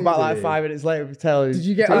then he's come back like really? 5 minutes later to tell us. Did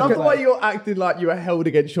you get I like love a- the way you're acting like you were held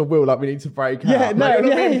against your will, like we need to break out. Yeah, no, like, you're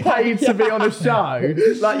not yeah, being paid yeah. to be on a show.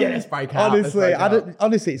 Like, yeah, let's break out. let's Honestly, break out.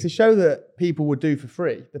 honestly, it's a show that people would do for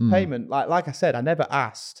free. The payment, like I said, I never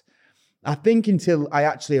asked. I think until I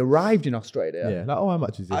actually arrived in Australia, Yeah, like, oh, how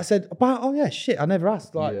much is it? I said, I never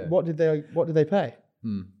asked. Like, what did they pay?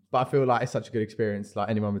 But I feel like it's such a good experience. Like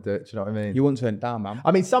anyone would do it. Do you know what I mean? You wouldn't turn it down, man.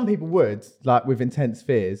 I mean, some people would, like with intense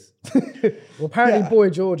fears. Well, apparently Boy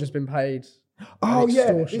George has been paid. Oh yeah,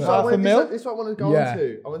 extortionate. Half a mil? This what I want to go Yeah. on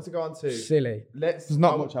to. I want to go on to. Silly. There's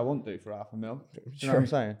not much I won't do for $500,000. Do you know what I'm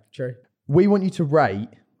saying? True. We want you to rate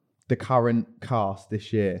the current cast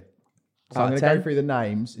this year. So Out I'm of going to go 10? through the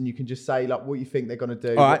names, and you can just say like what you think they're going to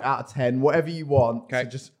do. All right. Out of 10, whatever you want. Okay. So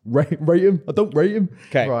just rate them. I don't rate them.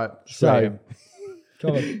 Okay. Right. Just So, rate 'em.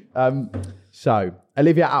 Come on. so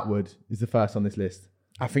Olivia Attwood is the first on this list.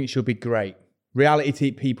 I think she'll be great. Reality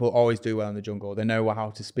people always do well in the jungle. They know how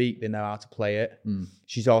to speak. They know how to play it.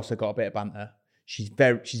 She's also got a bit of banter. She's a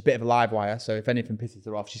bit of a live wire. So if anything pisses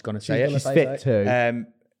her off, she's going to say gonna it. She's say fit that. too.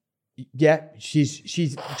 Yeah, she's.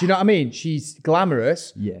 Do you know what I mean? She's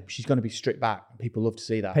glamorous. Yeah. She's going to be stripped back. People love to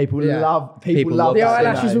see that. People Yeah. love People love love The that, that,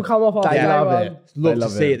 eyelashes you know. will come off after They day love one. it. Love They to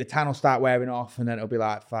love see it. it. The tan will start wearing off, and then it'll be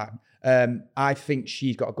like, fuck. I think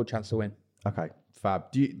she's got a good chance to win. Okay,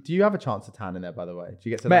 fab. Do you have a chance to tan in there, by the way? Do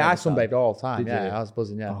you get to? Mate, lay in I the sun? sunbathed all the time. Did Yeah, you? I was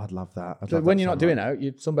buzzing. Yeah. Oh, I'd love that. So when you're not doing it,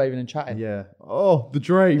 you're sunbathing and chatting. Yeah. Oh, the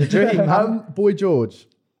dream. The dream. Boy George.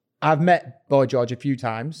 I've met Boy George a few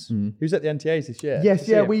times. Who's at the NTAs this year? Yes, To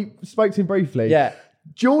see yeah, him. we spoke to him briefly. Yeah.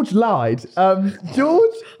 George lied.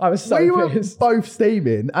 George, I was so we were pissed. both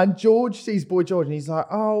steaming, and George sees Boy George, and he's like,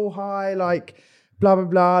 "Oh, hi, like, blah blah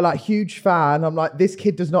blah, like, huge fan." I'm like, "This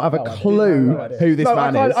kid does not have a clue No idea. who this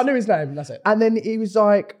man is." I knew his name. That's it. And then he was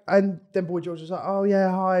like, and then Boy George was like, "Oh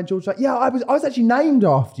yeah, hi," and George was like, "Yeah, I was actually named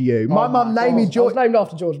after you. My mum named me I was George." named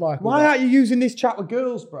after George Michael. Why aren't you using this chat with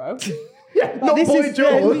girls, bro? Yeah, not this Boy is-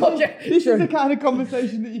 George. yeah, This is the kind of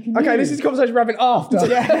conversation that you can Okay, use. this is a conversation we're having after.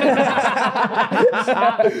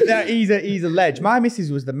 No, he's a ledge. My missus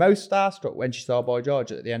was the most starstruck when she saw Boy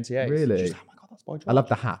George at the NTA. Really? She's like, oh my God, that's Boy George. I love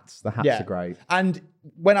the hats. The hats are great. And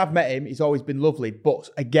when I've met him, he's always been lovely. But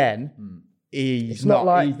again, he's not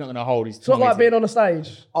like- he's not going to hold his It's not tongue, like is he? being on a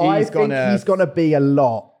stage. I He's think gonna- he's gonna be a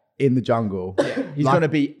lot in the jungle. He's Like- going to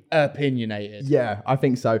be opinionated. Yeah, I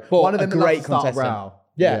think so. But One of them a great loves to start a contestant. row.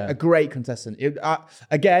 Yeah, a great contestant.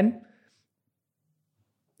 Again,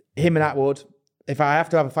 him and Atwood. If I have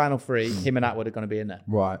to have a final three, him and Atwood are going to be in there.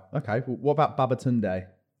 Right. Okay. Well, what about Babatunde?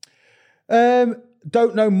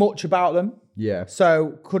 Don't know much about them, Yeah.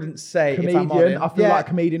 so couldn't say. If I'm Comedian. on him. I feel like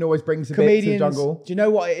comedian always brings a bit to the comedians. jungle. Do you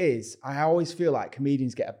know what it is? I always feel like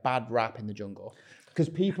comedians get a bad rap in the jungle because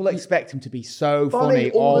people expect him to be so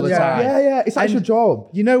funny all the time. Yeah, yeah. It's like your job.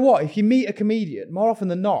 You know what? If you meet a comedian, more often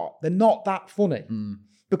than not, they're not that funny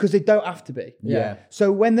because they don't have to be. Yeah.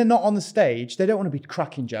 So when they're not on the stage, they don't want to be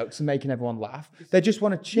cracking jokes and making everyone laugh. They just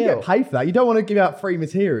want to You chill. get paid for that. You don't want to give out free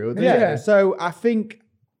material, do Yeah. you? So I think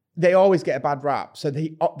they always get a bad rap. So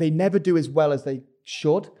they never do as well as they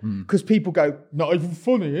should because people go, not even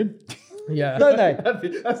funny, eh?" Yeah. don't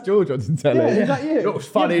they? That's George on telly. Yeah, is that you? Not as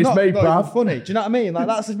funny Yeah, as me, not even bruv. funny. Do you know what I mean? Like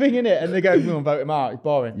that's the thing, innit? And they go, "We'll vote him out. He's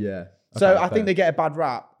boring." Yeah. So Okay, I fair. think they get a bad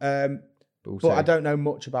rap. We'll But see. I don't know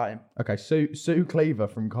much about him. Okay, Sue Cleaver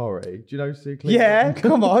from Corrie. Do you know Sue Cleaver? Yeah,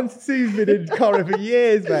 come on. Sue's been in Corrie for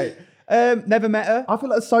years, mate. Never met her. I feel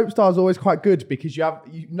like soap stars are always quite good because you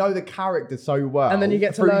know the character so well. And then you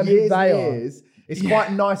get to through learn who years they and are. years. It's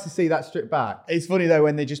quite nice to see that stripped back. It's funny though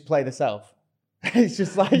when they just play themselves. It's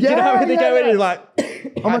just like, you know, when they go in and like,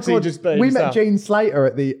 Oh my actually god! just play We yourself. met Jean Slater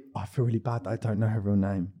at the. I feel really bad that I don't know her real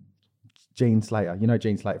name. Jean Slater. You know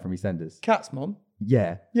Jean Slater from EastEnders? Cat's mum.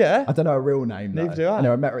 Yeah. Yeah. I don't know her real name, though. Neither do I.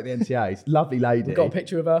 know I met her at the NCAs. Lovely lady. We've got a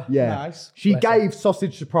picture of her. Yeah. Nice. She Bless her. gave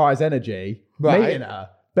sausage surprise energy Right. meeting her.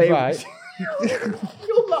 But it Right. was-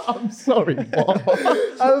 You're like, I'm sorry, what?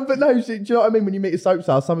 But no, do you know what I mean? When you meet a soap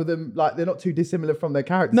star, some of them, like, they're not too dissimilar from their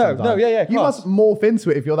characters. No, sometimes. no, yeah, You course. must morph into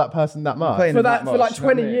it if you're that person that much. Playing For them that, for like much,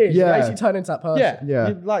 20 you know what I mean? years, Yeah. you basically turn into that person. Yeah,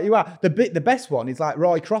 Yeah. Like you are. The best one is like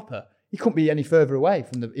Roy Cropper. He couldn't be any further away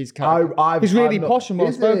from his character. He's really I'm not- posh and well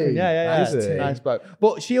Is spoken. he? Yeah. Is he? Nice bloke.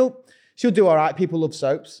 But she'll do all right. People love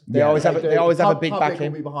soaps. They always have a big Public will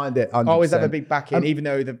backing. be behind it. 100%. Always have a big backing, even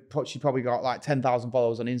though she's probably got like 10,000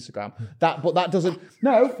 followers on Instagram. But that doesn't.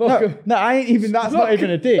 No, I ain't even. That's not even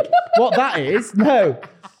a dig. What that is? No,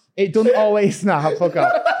 it doesn't always. Nah, fuck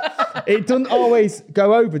off. It doesn't always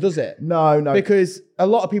go over, does it? No. Because a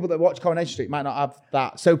lot of people that watch Coronation Street might not have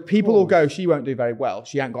that. So people will go, she won't do very well.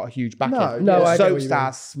 She ain't got a huge backing. No, I get Soap what you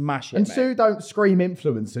stars smash it, And mate. Sue don't scream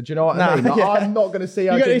influencer. Do you know what I mean? Like, yeah. I'm not going to see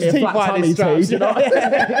her You got give his me a teeth flat like tummy his tea. straps. Do you know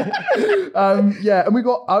what I mean? Yeah, and we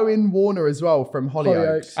got Owen Warner as well from Hollyoaks.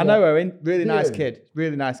 Hollyoaks. I know Owen. Really Do nice you? kid.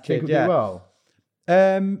 Really nice Think kid. he'll do Yeah. well.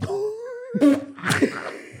 Am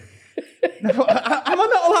I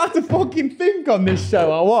not allowed to fucking think on this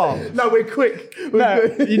show or what? No, we're quick. No,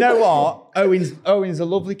 you know what? Owen's a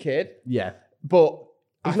lovely kid, Yeah. but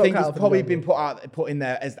I He's not think cut he's out for probably the been put in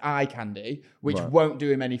there as eye candy, which Right. won't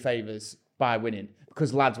do him any favours by winning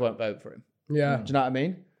because lads won't vote for him. Yeah. Do you know what I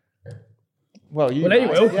mean? Well, he he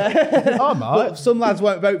will. Yeah. I But might. some lads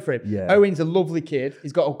won't vote for him. Yeah. Owen's a lovely kid.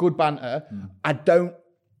 He's got a good banter. I don't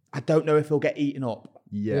know if he'll get eaten up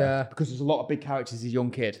Yeah. because there's a lot of big characters. He's a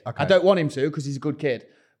young kid. Okay. I don't want him to because he's a good kid.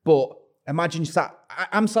 But imagine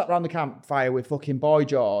I'm sat around the campfire with fucking Boy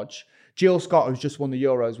George, Jill Scott, who's just won the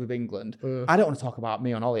Euros with England. I don't want to talk about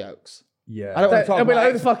me on Hollyoaks. Yeah. I don't want to talk They'll be about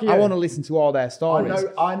like, who the fuck are I you? want to listen to all their stories.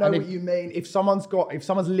 I know And what you mean. If someone's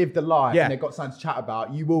lived a life Yeah. and they've got something to chat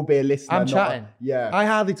about, you will be a listener. I'm not chatting. Yeah. I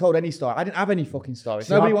hardly told any story. I didn't have any fucking stories.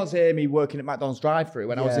 See, Nobody I'm- wants to hear me working at McDonald's drive-thru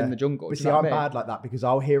when I was in the jungle. But Do see, you know I'm what I mean? bad like that because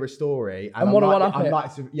I'll hear a story and And I'm wanna like, one-up I'm it.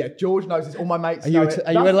 like, George knows this. All my mates Are know you it.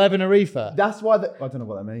 are you 11 Aretha? That's why. I don't know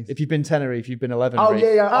what that means. If you've been Tenerife, you've been 11 Oh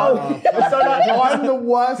Aretha. yeah. Oh, so like, I'm the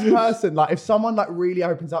worst person. Like, if someone like really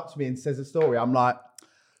opens up to me and says a story, I'm like,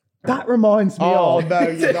 that reminds me Oh, of. no,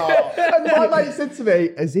 you're not. And my mate said to me,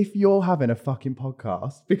 as if you're having a fucking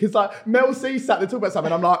podcast, because like Mel C sat there talking about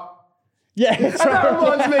something. I'm like, Yeah. and that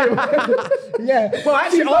reminds me of. Yeah. Well,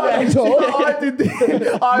 actually,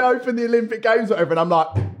 I opened the Olympic Games, or whatever, and I'm like,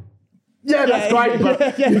 yeah, that's great.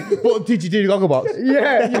 But What did you do the Gogglebox?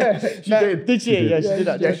 yeah. she did. Did she? Yeah, she did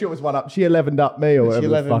that. Yeah, she always one up. She 11'd up me, or whatever She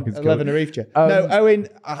the fuck it's 11 called. Aretha. No, Owen,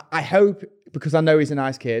 I hope, because I know he's a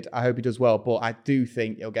nice kid, I hope he does well, but I do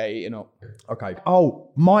think he'll get eaten up. Okay.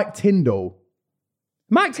 Oh, Mike Tyndall.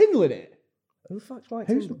 Mike Tyndall in it? Who the fuck's Mike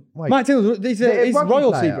Who's Tyndall? wait? Mike Tyndall, he's rugby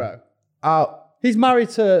royalty, player? bro. Oh, He's married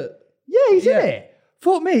to... yeah, he's in it.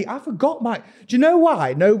 Fuck me, I forgot Mike. Do you know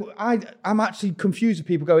why? No, I'm actually confused with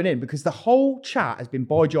people going in because the whole chat has been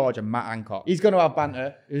Boy George and Matt Hancock. He's going to have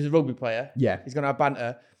banter. He's a rugby player. Yeah. He's going to have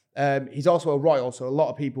banter. He's also a royal, so a lot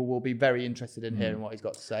of people will be very interested in hearing what he's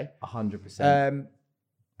got to say. 100%.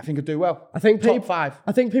 I think he'll do well. I think Top 5.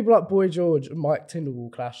 I think people like Boy George and Mike Tyndall will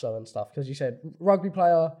clash though and stuff because you said rugby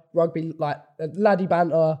player, rugby like laddie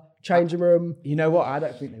banter, changing room. You know what? I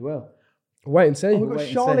don't think they will. Wait and see. We've got wait and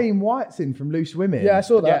see. Charlene White's in from Loose Women. Yeah, I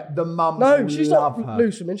saw that. Yeah, the mums No, she's love not her.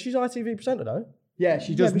 loose women. She's ITV presenter though. Yeah,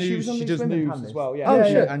 she does but she news. was on She Loose does Women news panelists. as well. Yeah, Oh, and,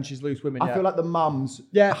 shit. and she's Loose Women. I feel like the mums,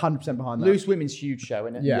 Yeah. 100% behind that. Loose Women's huge show,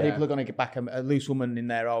 isn't it? Yeah. People are going to get back a loose woman in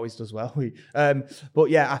there always does well. But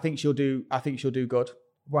yeah, I think she'll do good.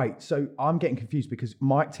 Wait, so I'm getting confused because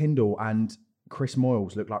Mike Tyndall and Chris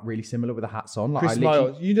Moyles look like really similar with the hats on. Like Chris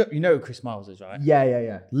Miles, you know who Chris Miles is, right?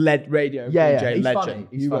 Yeah. Lead radio Yeah, DJ he's legend. funny.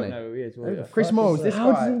 He's you funny. won't know who he is, will you? Chris Moyles, this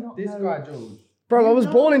How guy, does he not this know? guy, George. Bro, I was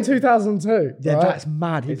born in 2002. Yeah, right? that's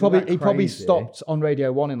mad. He Isn't that probably crazy? stopped on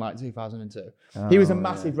Radio 1 in like 2002. He was a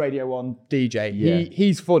massive Radio 1 DJ. Yeah.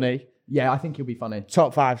 He's funny. Yeah, I think he'll be funny.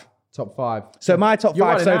 Top 5. Top 5. So my top You're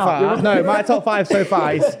 5 so running out. far. You're No, my top 5 so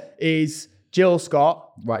far is Jill Scott.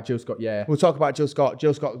 Right, Jill Scott, yeah. We'll talk about Jill Scott.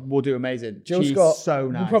 Jill Scott will do amazing. Jill She's Scott so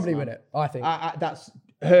nice. will probably man. win it. I think. That's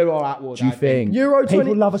her or Atwood. Do you I think? Euro 20.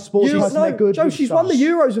 People love a sports person, they're good Joe, with she's stuff. won the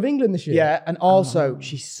Euros of England this year. Yeah, and also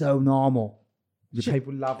she's so normal.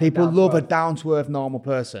 People love People that love a stuff. down-to-earth normal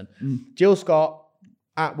person. Jill Scott,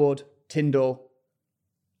 Atwood, Tyndall,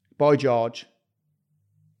 Boy George.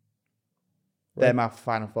 They're my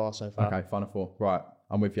final 4 so far. Okay, Final Four. Right,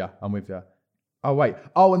 I'm with you. Oh, wait.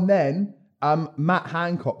 Oh, and then Matt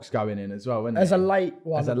Hancock's going in as well, isn't As he? a late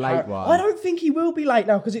one. As a late one. I don't think he will be late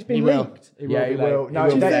now because it's been He will. leaked. Yeah, he be late. will. No, He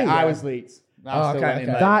will be they- late. I yeah. was leaked. Okay.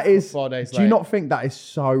 That is. 4 days Do you late. not think that is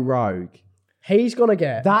so rogue? He's gonna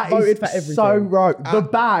get That voted for is everything. so rogue. The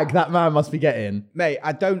bag that man must be getting. Mate,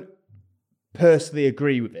 I don't personally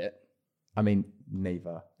agree with it. I mean,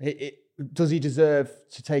 neither. Does he deserve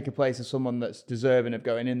to take a place of someone that's deserving of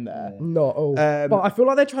going in there? Not all. But I feel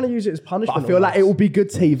like they're trying to use it as punishment. But I feel like it will be good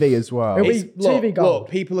TV as well. It'll be TV gold.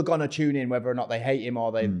 Look, people are gonna tune in whether or not they hate him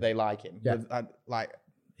or they like him. Yeah. Like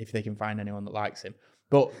if they can find anyone that likes him.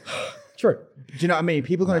 But True. do you know what I mean?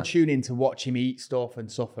 People are gonna tune in to watch him eat stuff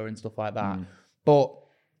and suffer and stuff like that. But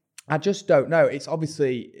I just don't know. It's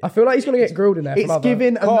obviously I feel like he's gonna get grilled in there. It's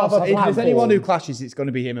giving another if there's platform. anyone who clashes, it's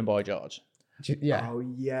gonna be him and Boy George. Yeah. Oh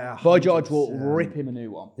yeah. Boy George will rip him a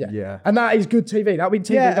new one. Yeah. And that is good TV. That'll be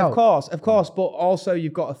TV Yeah, gold. of course. But also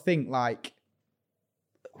you've got to think like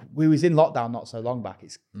we was in lockdown not so long back.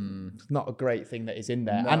 It's not a great thing that he's in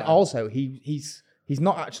there. And also he's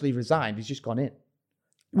not actually resigned. He's just gone in.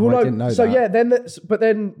 Well, I didn't know so that. yeah, but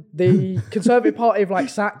then the Conservative Party have like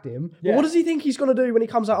sacked him. But what does he think he's gonna do when he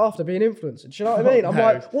comes out after being influencer? Do you know what I mean? I'm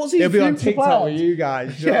like, what's his He'll be on future TikTok plan? with you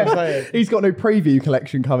guys. You know what I'm saying? He's got a new preview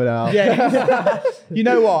collection coming out. Yeah. You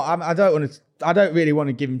know what? I don't really want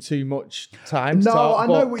to give him too much time. to No, talk, I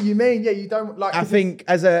know but what you mean. Yeah, you don't like. I think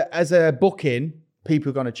as a booking, people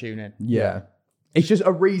are gonna tune in. Yeah. It's just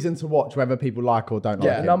a reason to watch whether people like or don't Yeah,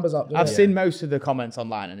 like the it. numbers up. I've seen most of the comments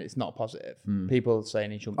online, and it's not positive. People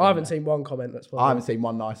saying he shouldn't. Be I haven't in there. seen one comment that's I positive. haven't seen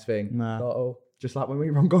one nice thing. Nah. Not all. Just like when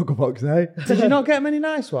we were on Gogglebox, eh? Did you not get many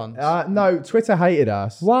nice ones? No, Twitter hated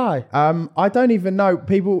us. Why? I don't even know.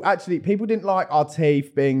 People didn't like our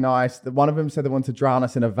teeth being nice. One of them said they wanted to drown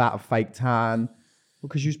us in a vat of fake tan.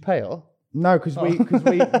 Because you're pale. No, because we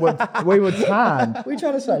were tan. What are you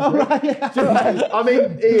trying to say? I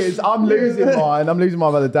mean, I'm losing mine. I'm losing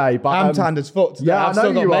mine by the day. But I'm tanned as fuck today. Yeah, I've I know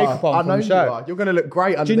still got you makeup are. on I from know the you show. are. You're going to look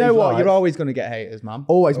great under Do you know these what? lights. You're always going to get haters, man.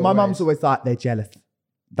 Always. My mum's always like, they're jealous.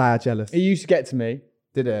 They are jealous. It used to get to me.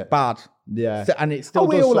 Did it? Bad. Yeah. And it still Oh,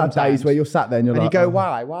 we does all have sometimes. days where you're sat there and you're And like, you go, oh.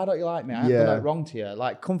 why? Why don't you like me? I haven't Yeah. done it wrong to you.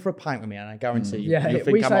 Like, come for a pint with me and I guarantee you, Yeah, you'll we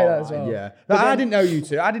think I'm say that alright. as well. Yeah. But I didn't know you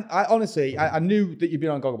two. I honestly, I knew that you'd been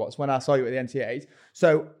on Gogglebox when I saw you at the NTAs.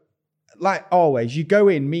 So, like always, you go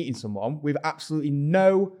in meeting someone with absolutely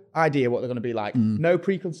no idea what they're going to be like. No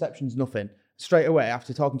preconceptions, nothing. Straight away,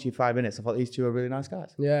 after talking to you 5 minutes, I thought these two are really nice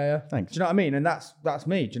guys. Yeah. Thanks. Do you know what I mean? And that's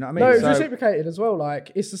me. Do you know what I mean? No, it's So- reciprocated as well.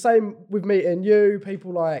 Like, it's the same with meeting you.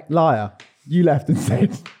 People like, Liar. You left and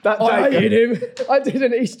said that. I Jacob- hated him. I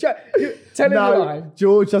didn't. He's telling a lie. No,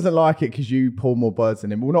 George doesn't like it because you pull more birds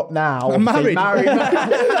than him. Well, not now. I'm obviously married.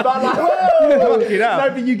 but like, whoa! Fucking hell. No,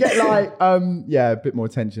 but you get like, a bit more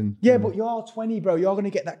attention. Yeah, but you're 20, bro. You're going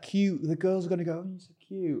to get that cute. The girls are going to go, oh, you're so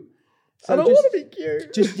cute. So I don't want to be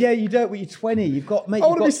cute. You don't, but you're 20. You've got, mate. I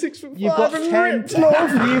want to you've be got- 6'5" You've got and 10. ripped,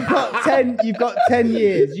 love. You've got 10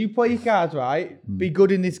 years. You play your cards right. Be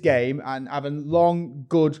good in this game and have a long,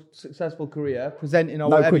 good, successful career presenting or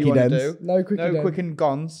No whatever you want to Quickendens. do. No Quickenden. No quick and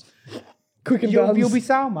gons. Quick and You'll dance. be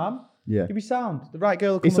sound, man. Yeah. You'll be sound. The right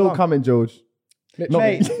girl will come It's all along. coming, George.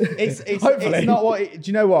 Mate, it's Hopefully. not what. Do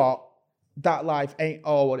you know what? That life ain't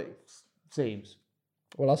all what it seems.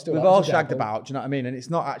 Well, I'll still. We've all shagged about. Do you know what I mean? And it's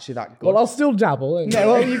not actually that good. Well, I'll still dabble. ain't Yeah, I?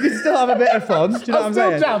 well, you can still have a bit of fun. Do you know what I'm still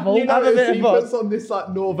saying? dabble. You have a bit of He fun. puts on this like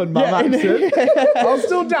northern mum accent. I'll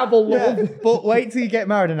still dabble. Yeah, love. but wait till you get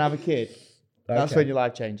married and have a kid. That's Okay. when your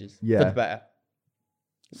life changes. Yeah. For the better.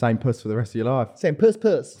 Same puss for the rest of your life. Same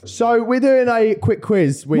puss. So we're doing a quick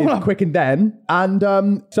quiz with Quickenden,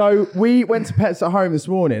 and so we went to Pets at Home this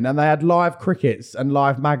morning, and they had live crickets and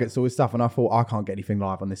live maggots, all this stuff, and I thought I can't get anything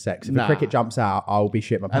live on this set. 'Cause if a Nah. cricket jumps out, I'll be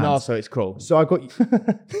shit my pants. And also, it's cruel. so I got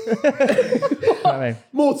I mean,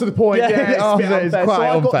 more to the point. Yeah, Yeah, it's, a bit it's unfair. quite so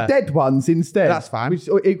I got unfair. dead ones instead. That's fine. Which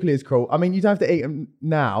equally is cruel. I mean, you don't have to eat them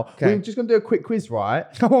now. Okay. We're just going to do a quick quiz, right?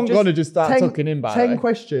 I wasn't gonna just start tucking in, by the 10 way.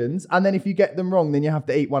 questions, and then if you get them wrong, then you have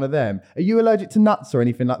to eat one of them. Are you allergic to nuts or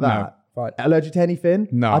anything like that? Fine. Allergic to anything?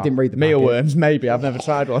 no. I didn't read the packet. Mealworms, maybe. I've never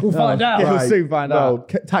tried one. We'll find out. We'll soon find out.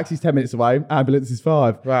 Taxi's 10 minutes away. Ambulance is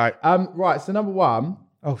 5. Right. Right. So number 1.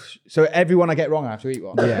 Oh, so everyone I get wrong, I have to eat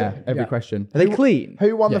one. Yeah. Every Yeah. question. Are they clean?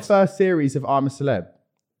 Who won Yes. the first series of I'm a Celeb?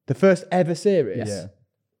 The first ever series? Yeah.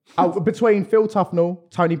 Oh, between Phil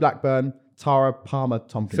Tufnell, Tony Blackburn, Tara Palmer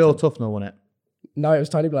Tompkins. Phil Tufnell won it. No, it was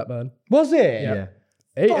Tony Blackburn. Was it?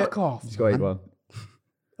 Yeah. Fuck off. He's got to eat one.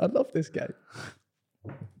 I love this game.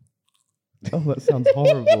 Oh, that sounds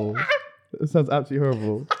horrible. That sounds absolutely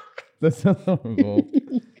horrible. That sounds horrible.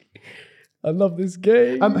 I love this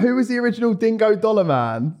game. Who was the original Dingo Dollar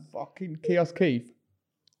Man? Fucking Kiosk Keith.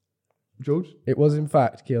 George? It was in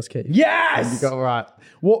fact Kiosk Keith. Yes! You got it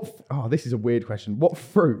right. This is a weird question. What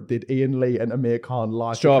fruit did Ian Lee and Amir Khan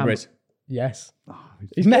like? Strawberries. Yes.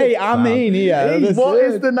 Mate, I mean, yeah. What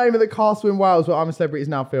is the name of the castle in Wales where I'm a Celebrity is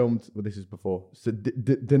now filmed? Well, this is before. So,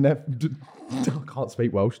 I can't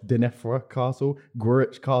speak Welsh. Dynefra Castle,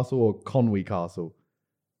 Gwrach Castle, or Conwy Castle?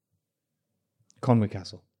 Conwy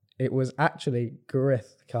Castle. It was actually Griff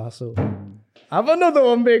Castle. Have another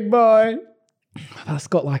one, big boy. That's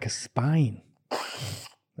got like a spine.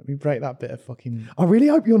 Let me break that bit of fucking... I really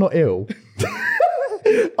hope you're not ill.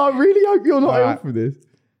 I really hope you're not ill for this.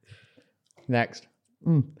 Next.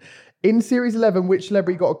 In Series 11, which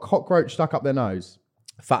celebrity got a cockroach stuck up their nose?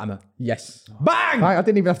 Fatima. Yes. Bang! I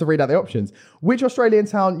didn't even have to read out the options. Which Australian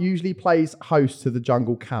town usually plays host to the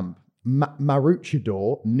jungle camp?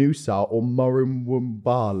 Maroochydore, Noosa, or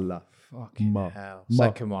Murrumwoomba? Fucking hell.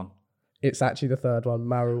 Second one. It's actually the third one,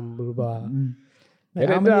 Marumba. Mate,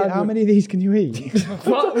 how many of these can you eat?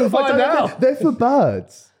 We'll find out. They're for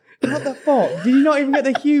birds. What the fuck? Did you not even get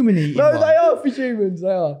the human eating No, one? they are for humans. They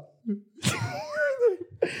are.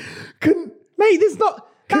 Mate,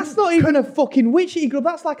 that's not even a fucking witchy grub.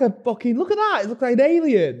 That's like a fucking... Look at that. It looks like an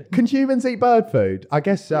alien. Can humans eat bird food? I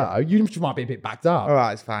guess so. You might be a bit backed up. All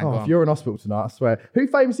right, it's fine. If you're in hospital tonight, I swear. Who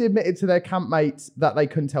famously admitted to their campmates that they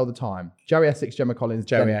couldn't tell the time? Joey Essex, Gemma Collins,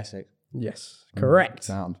 Joey Essex. Yes. Correct.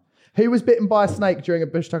 Sound. Who was bitten by a snake during a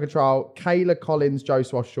bush tucker trial? Kayla Collins, Joe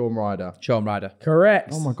Swash, Shaun Ryder. Shaun Ryder.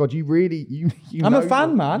 Correct. Oh my God, you really... You I'm a know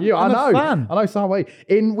fan, man. I I'm know. a fan. I know, so am I.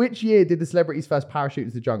 In which year did the celebrities first parachute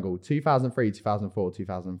into the jungle? 2003, 2004,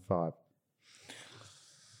 2005?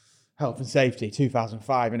 Health and safety,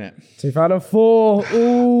 2005, innit? 2004.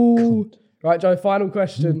 Ooh. Right, Joe, final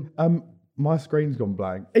question. My screen's gone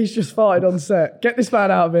blank. He's just farted on set. Get this man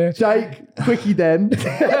out of here. Jake, Quickenden.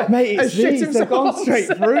 Mate, it's these. They've gone straight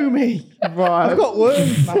through me. Right. I've got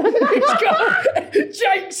worms, man.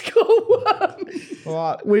 Jake's got worms.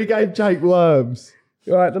 Right. We gave Jake worms.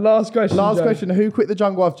 Right, the last question. Last Joe. question. Who quit the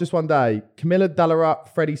jungle after just one day? Camilla Dallarup,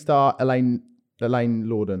 Freddie Starr, Elaine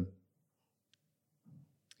Lorden.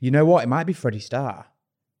 You know what? It might be Freddie Starr.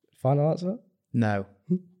 Final answer? No.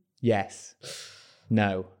 Yes.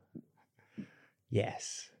 No.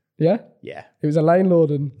 Yes. Yeah? Yeah. It was Elaine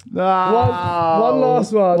Lorden. Oh, One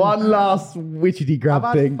last one. One last witchetty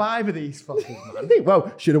grab thing. 5 of these fuckers, man.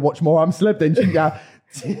 Well, should have watched more I'm Celeb then, shouldn't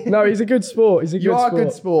you? No, he's a good sport. He's a good You are sport. a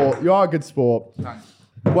good sport. You are a good sport. Thanks.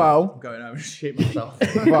 Well, I'm going home and shit myself.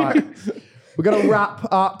 right. We're going to wrap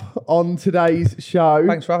up on today's show.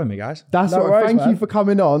 Thanks for having me, guys. That's No all right. worries, Thank man. you for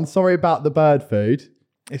coming on. Sorry about the bird food.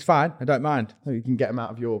 It's fine. I don't mind. So you can get them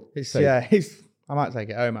out of your... It's food. I might take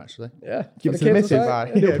it home, actually. Yeah. Give For it the to the kids, missus. I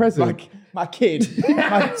say. A little present. My kid,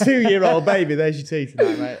 my 2-year-old baby. There's your tea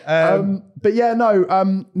tonight, mate. But yeah,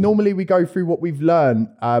 no, normally we go through what we've learned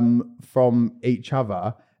from each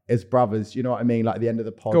other as brothers, you know what I mean? Like at the end of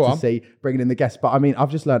the pod Go to on. see, bringing in the guests. But I mean,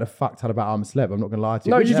 I've just learned a fuck ton about I'm a Celeb. I'm not going to lie to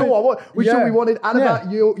you. No, Which is yeah. all which is all Yeah. we wanted. And Yeah.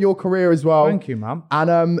 about your career as well. Thank you, man.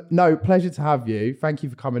 And no, pleasure to have you. Thank you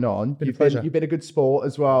for coming on. Been a pleasure. You've been a good sport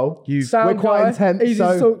as well. Sound We're quite guy, intense, Easy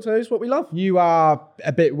so- to talk to. It's what we love. You are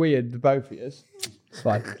a bit weird, the both of you. It's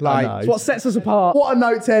fine. Like- I know. It's what sets us apart. What a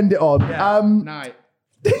note to end it on. Night.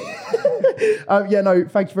 Yeah, no,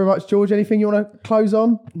 thank you very much, George. Anything you want to close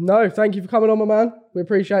on? No, thank you for coming on, my man. We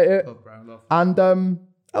appreciate it. And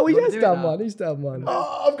Oh, he has doing done that? one. He's done one.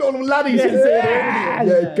 I've got all laddies in there.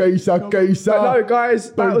 Yeah, geezer. But no, guys,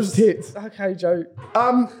 that Boobs, was tits. Okay, Joe.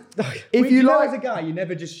 If you like, as a guy, you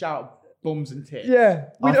never just shout bums and tits. Yeah,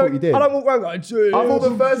 I thought you did. I don't walk around like. I thought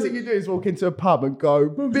the first thing you do is walk into a pub and go,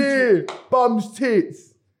 beer, bums,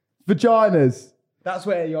 tits, vaginas. That's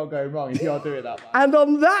where you're going wrong if you're doing that, man. And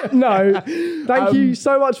on that note, thank you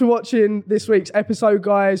so much for watching this week's episode,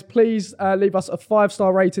 guys. Please leave us a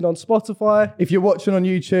 5-star rating on Spotify. If you're watching on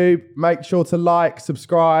YouTube, make sure to like,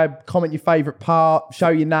 subscribe, comment your favourite part, show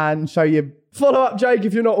your nan, show your... Follow up Jake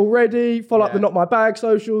if you're not already. Follow up the Yeah. Not My Bag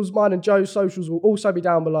socials. Mine and Joe's socials will also be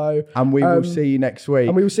down below. And we will see you next week.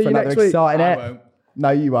 and we will see for you another next week. exciting I ep. won't. No,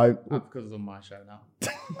 you won't. Because it's on my show now.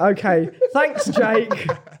 Okay. Thanks, Jake.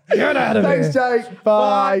 Get out of here. Thanks, Jake.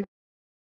 Bye.